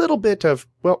a little bit of,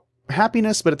 well,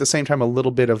 happiness, but at the same time, a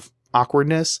little bit of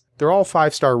awkwardness. They're all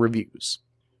 5-star reviews,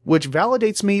 which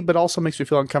validates me, but also makes me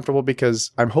feel uncomfortable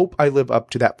because I hope I live up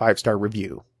to that 5-star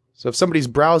review. So if somebody's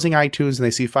browsing iTunes and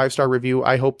they see 5-star review,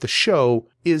 I hope the show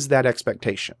is that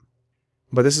expectation.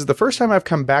 But this is the first time I've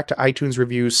come back to iTunes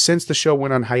reviews since the show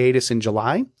went on hiatus in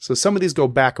July, so some of these go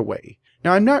back away.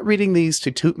 Now, I'm not reading these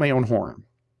to toot my own horn.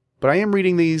 but I am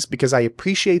reading these because I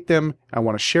appreciate them, I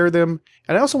want to share them,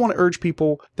 and I also want to urge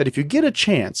people that if you get a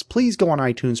chance, please go on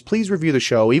iTunes, please review the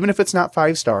show, even if it's not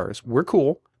 5 stars. We're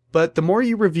cool. But the more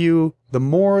you review, the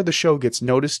more the show gets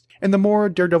noticed, and the more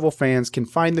Daredevil fans can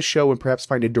find the show and perhaps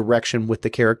find a direction with the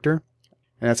character.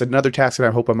 And that's another task that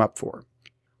I hope I'm up for.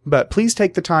 But please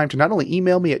take the time to not only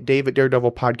email me at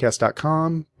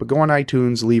dave@daredevilpodcast.com, but go on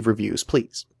iTunes, leave reviews,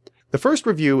 please. The first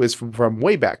review is from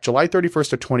way back, July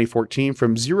 31st of 2014,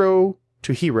 from Zero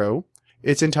to Hero.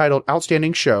 It's entitled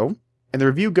Outstanding Show, and the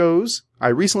review goes, I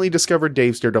recently discovered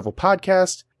Dave's Daredevil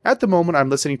podcast. At the moment, I'm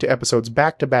listening to episodes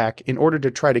back to back in order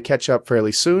to try to catch up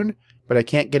fairly soon, but I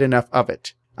can't get enough of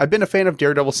it. I've been a fan of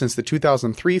Daredevil since the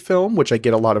 2003 film, which I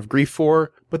get a lot of grief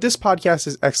for, but this podcast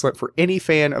is excellent for any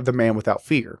fan of The Man Without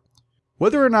Fear.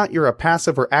 Whether or not you're a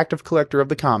passive or active collector of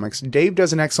the comics, Dave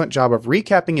does an excellent job of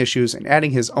recapping issues and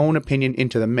adding his own opinion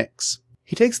into the mix.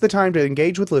 He takes the time to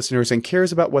engage with listeners and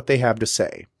cares about what they have to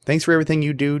say. Thanks for everything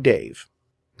you do, Dave.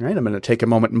 All right, I'm going to take a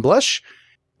moment and blush.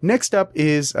 Next up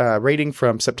is a rating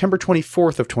from September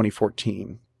 24th of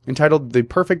 2014, entitled The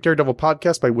Perfect Daredevil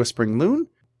Podcast by Whispering Loon.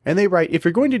 And they write, if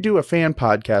you're going to do a fan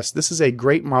podcast, this is a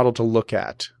great model to look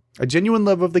at. A genuine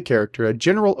love of the character, a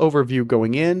general overview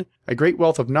going in, a great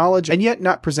wealth of knowledge, and yet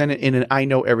not presented in an I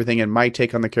know everything and my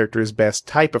take on the character is best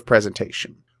type of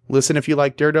presentation. Listen if you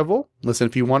like Daredevil, listen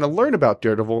if you want to learn about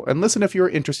Daredevil, and listen if you're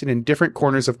interested in different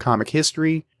corners of comic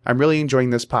history. I'm really enjoying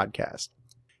this podcast.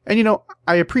 And you know,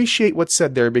 I appreciate what's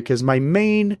said there because my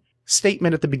main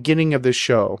statement at the beginning of this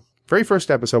show, very first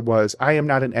episode, was I am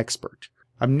not an expert.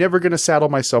 I'm never going to saddle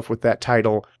myself with that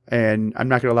title, and I'm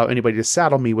not going to allow anybody to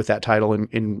saddle me with that title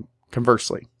in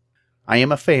conversely. I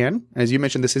am a fan. As you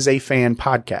mentioned, this is a fan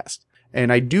podcast,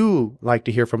 and I do like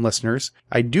to hear from listeners.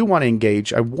 I do want to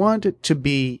engage. I want it to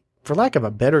be, for lack of a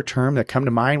better term that come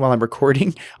to mind while I'm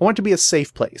recording, I want it to be a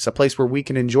safe place, a place where we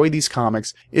can enjoy these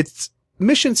comics. Its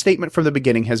mission statement from the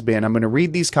beginning has been, I'm going to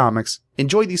read these comics,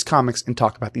 enjoy these comics, and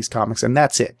talk about these comics, and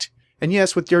that's it. And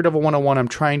yes, with Daredevil 101, I'm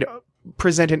trying to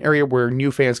present an area where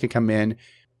new fans can come in,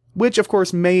 which of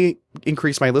course may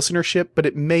increase my listenership, but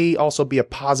it may also be a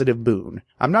positive boon.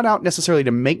 I'm not out necessarily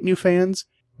to make new fans,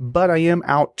 but I am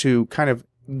out to kind of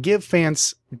give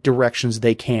fans directions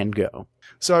they can go.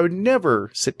 So I would never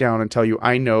sit down and tell you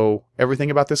I know everything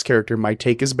about this character, my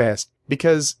take is best,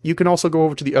 because you can also go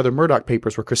over to the other Murdoch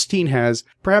papers where Christine has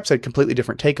perhaps a completely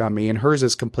different take on me, and hers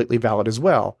is completely valid as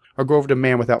well. Or go over to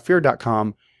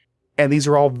manwithoutfear.com, and these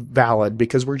are all valid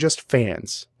because we're just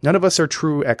fans. None of us are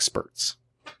true experts.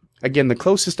 Again, the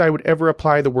closest I would ever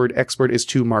apply the word expert is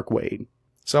to Mark Waid.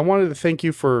 So I wanted to thank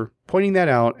you for pointing that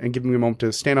out and giving me a moment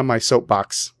to stand on my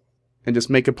soapbox and just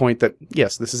make a point that,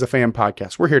 yes, this is a fan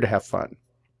podcast. We're here to have fun.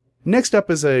 Next up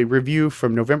is a review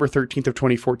from November 13th of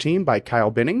 2014 by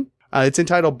Kyle Benning. It's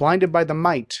entitled Blinded by the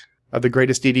Might of the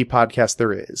Greatest DD Podcast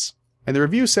There Is. And the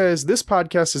review says, this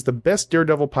podcast is the best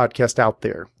Daredevil podcast out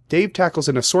there. Dave tackles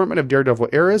an assortment of Daredevil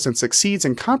eras and succeeds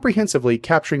in comprehensively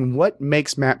capturing what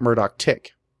makes Matt Murdock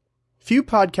tick. Few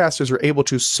podcasters are able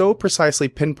to so precisely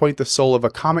pinpoint the soul of a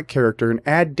comic character and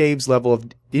add Dave's level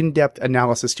of in-depth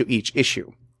analysis to each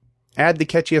issue. Add the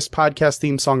catchiest podcast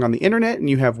theme song on the internet and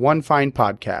you have one fine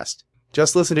podcast.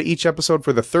 Just listen to each episode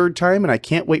for the third time and I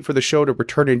can't wait for the show to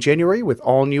return in January with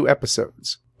all new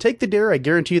episodes. Take the dare, I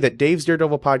guarantee that Dave's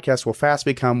Daredevil podcast will fast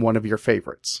become one of your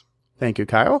favorites. Thank you,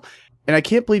 Kyle. And I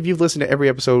can't believe you've listened to every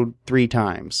episode 3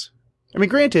 times. I mean,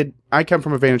 granted, I come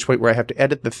from a vantage point where I have to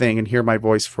edit the thing and hear my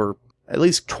voice for at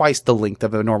least twice the length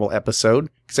of a normal episode,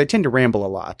 because I tend to ramble a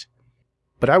lot.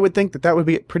 But I would think that that would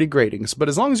be pretty grating. But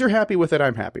as long as you're happy with it,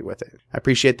 I'm happy with it. I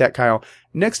appreciate that, Kyle.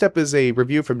 Next up is a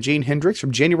review from Gene Hendricks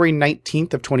from January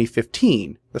 19th of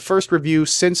 2015. The first review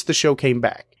since the show came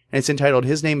back. And it's entitled,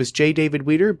 His Name is J. David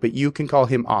Weeder, but you can call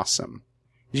him awesome.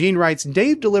 Gene writes,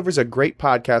 Dave delivers a great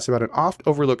podcast about an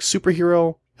oft-overlooked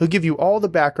superhero. He'll give you all the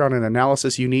background and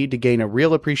analysis you need to gain a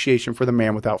real appreciation for the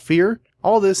Man Without Fear.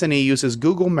 All this, and he uses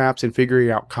Google Maps in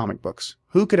figuring out comic books.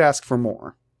 Who could ask for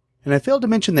more? And I failed to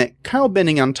mention that Kyle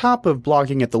Benning, on top of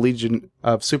blogging at the Legion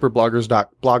of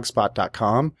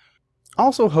Superbloggers.blogspot.com,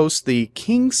 also hosts the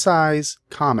King Size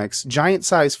Comics Giant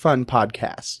Size Fun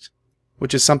podcast,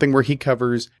 which is something where he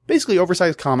covers basically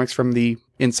oversized comics from the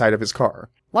inside of his car.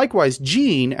 Likewise,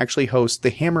 Gene actually hosts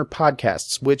the Hammer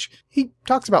podcasts, which he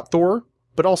talks about Thor,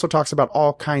 but also talks about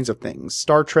all kinds of things.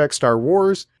 Star Trek, Star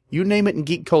Wars, you name it in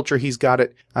geek culture, he's got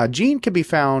it. Gene can be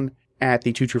found at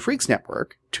the Two True Freaks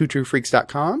Network,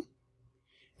 twotruefreaks.com.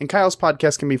 And Kyle's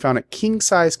podcast can be found at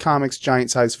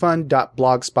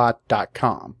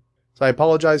kingsizecomicsgiantsizefun.blogspot.com. So I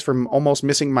apologize for almost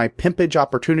missing my pimpage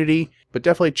opportunity, but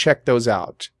definitely check those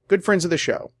out. Good friends of the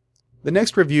show. The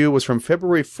next review was from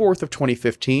February 4th of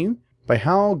 2015 by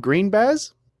Hal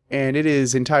Greenbaz, and it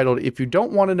is entitled, If You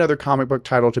Don't Want Another Comic Book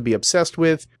Title to Be Obsessed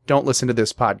With, Don't Listen to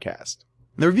This Podcast.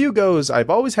 The review goes, I've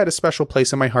always had a special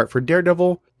place in my heart for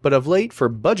Daredevil, but of late, for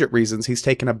budget reasons, he's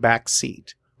taken a back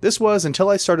seat. This was until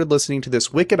I started listening to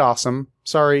this wicked awesome,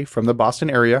 from the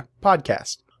Boston area,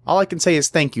 podcast. All I can say is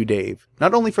thank you, Dave.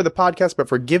 Not only for the podcast, but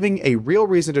for giving a real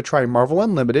reason to try Marvel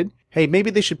Unlimited. Hey, maybe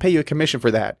they should pay you a commission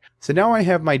for that. So now I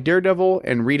have my Daredevil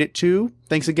and read it too.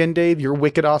 Thanks again, Dave. You're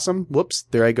wicked awesome. Whoops,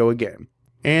 there I go again.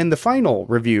 And the final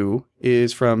review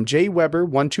is from J.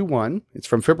 Weber121. It's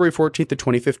from February 14th of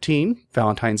 2015,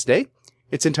 Valentine's Day.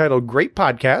 It's entitled Great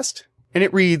Podcast. And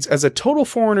it reads, as a total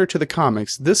foreigner to the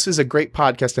comics, this is a great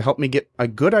podcast to help me get a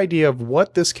good idea of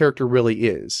what this character really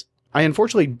is. I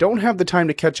unfortunately don't have the time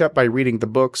to catch up by reading the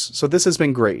books, so this has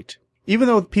been great. Even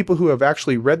though people who have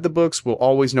actually read the books will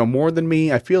always know more than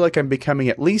me, I feel like I'm becoming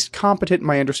at least competent in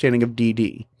my understanding of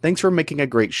DD. Thanks for making a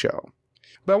great show.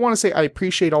 But I want to say I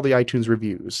appreciate all the iTunes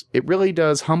reviews. It really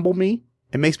does humble me.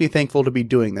 It makes me thankful to be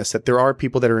doing this, that there are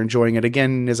people that are enjoying it.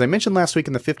 Again, as I mentioned last week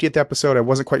in the 50th episode, I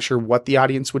wasn't quite sure what the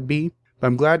audience would be, but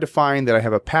I'm glad to find that I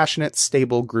have a passionate,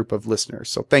 stable group of listeners.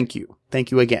 So thank you. Thank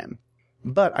you again.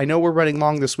 But I know we're running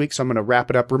long this week, so I'm going to wrap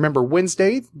it up. Remember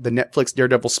Wednesday, the Netflix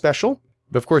Daredevil special.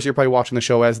 But of course, you're probably watching the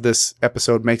show as this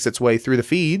episode makes its way through the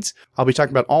feeds. I'll be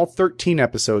talking about all 13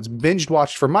 episodes, binged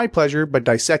watched for my pleasure, but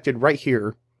dissected right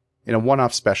here in a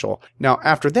one-off special. Now,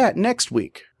 after that, next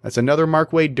week, that's another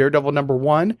Mark Waid Daredevil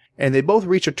 #1, and they both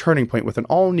reach a turning point with an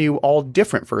all-new,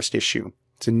 all-different first issue.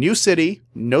 It's a new city,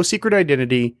 no secret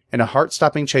identity, and a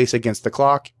heart-stopping chase against the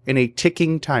clock in a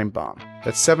ticking time bomb.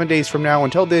 That's 7 days from now.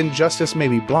 Until then, justice may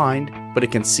be blind, but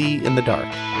it can see in the dark.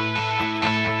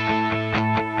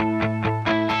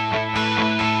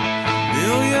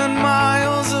 Million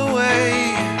miles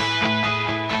away,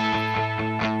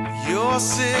 your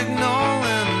signal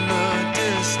in the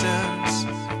distance,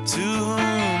 to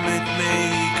whom it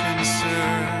may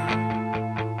concern.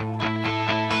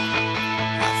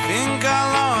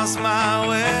 I lost my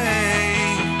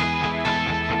way,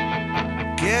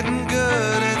 getting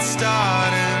good at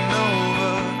starting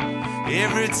over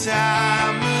every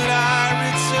time that I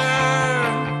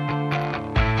return.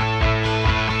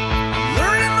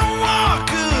 Learning to walk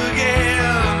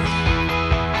again,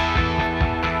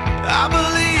 I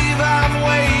believe I've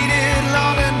waited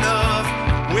long enough.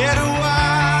 Where do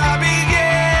I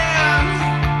begin?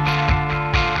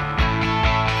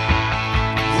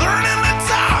 Learning to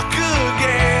talk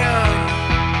again.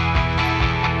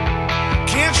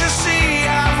 Can't you see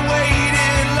I've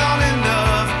waited long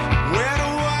enough? Where do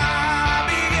I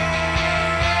begin?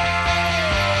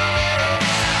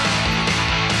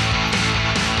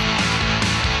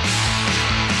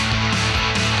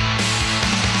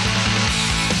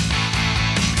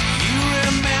 Do you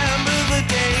remember the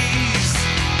days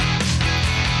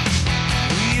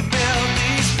we built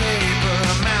these paper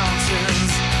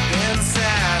mountains, then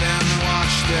sat and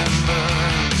watched them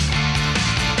burn?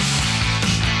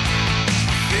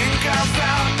 Think I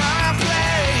found my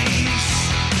place.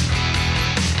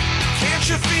 Can't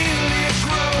you feel it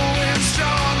growing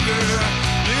stronger?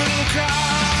 Little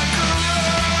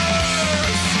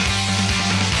conquerors,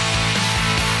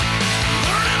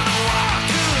 learning to walk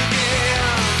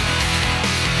again.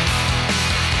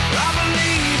 I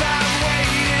believe I've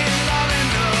waited long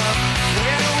enough.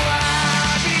 Where do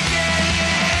I begin?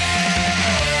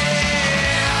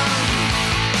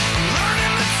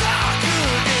 Learning to talk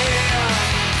again.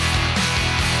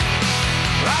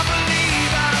 I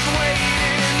believe I've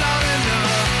waited long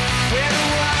enough. Where do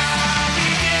I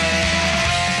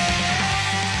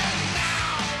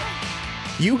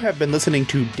begin? You have been listening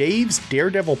to Dave's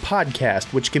Daredevil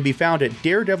Podcast, which can be found at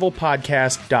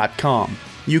daredevilpodcast.com.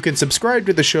 You can subscribe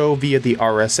to the show via the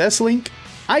RSS link,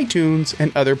 iTunes,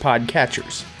 and other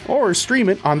podcatchers, or stream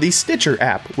it on the Stitcher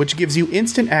app, which gives you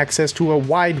instant access to a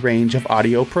wide range of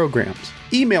audio programs.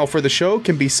 Email for the show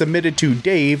can be submitted to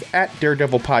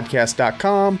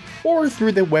dave@daredevilpodcast.com or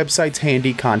through the website's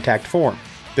handy contact form.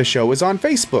 The show is on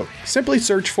Facebook. Simply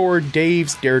search for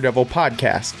Dave's Daredevil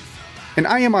Podcast. And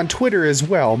I am on Twitter as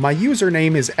well. My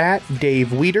username is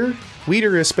 @DaveWeeder.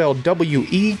 Weeder is spelled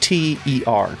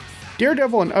W-E-T-E-R.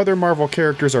 Daredevil and other Marvel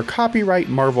characters are copyright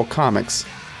Marvel Comics.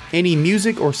 Any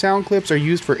music or sound clips are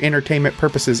used for entertainment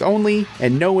purposes only,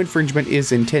 and no infringement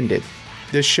is intended.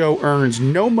 This show earns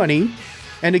no money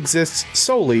and exists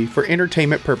solely for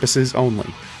entertainment purposes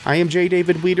only. I am J.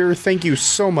 David Weeder. Thank you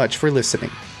so much for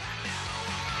listening.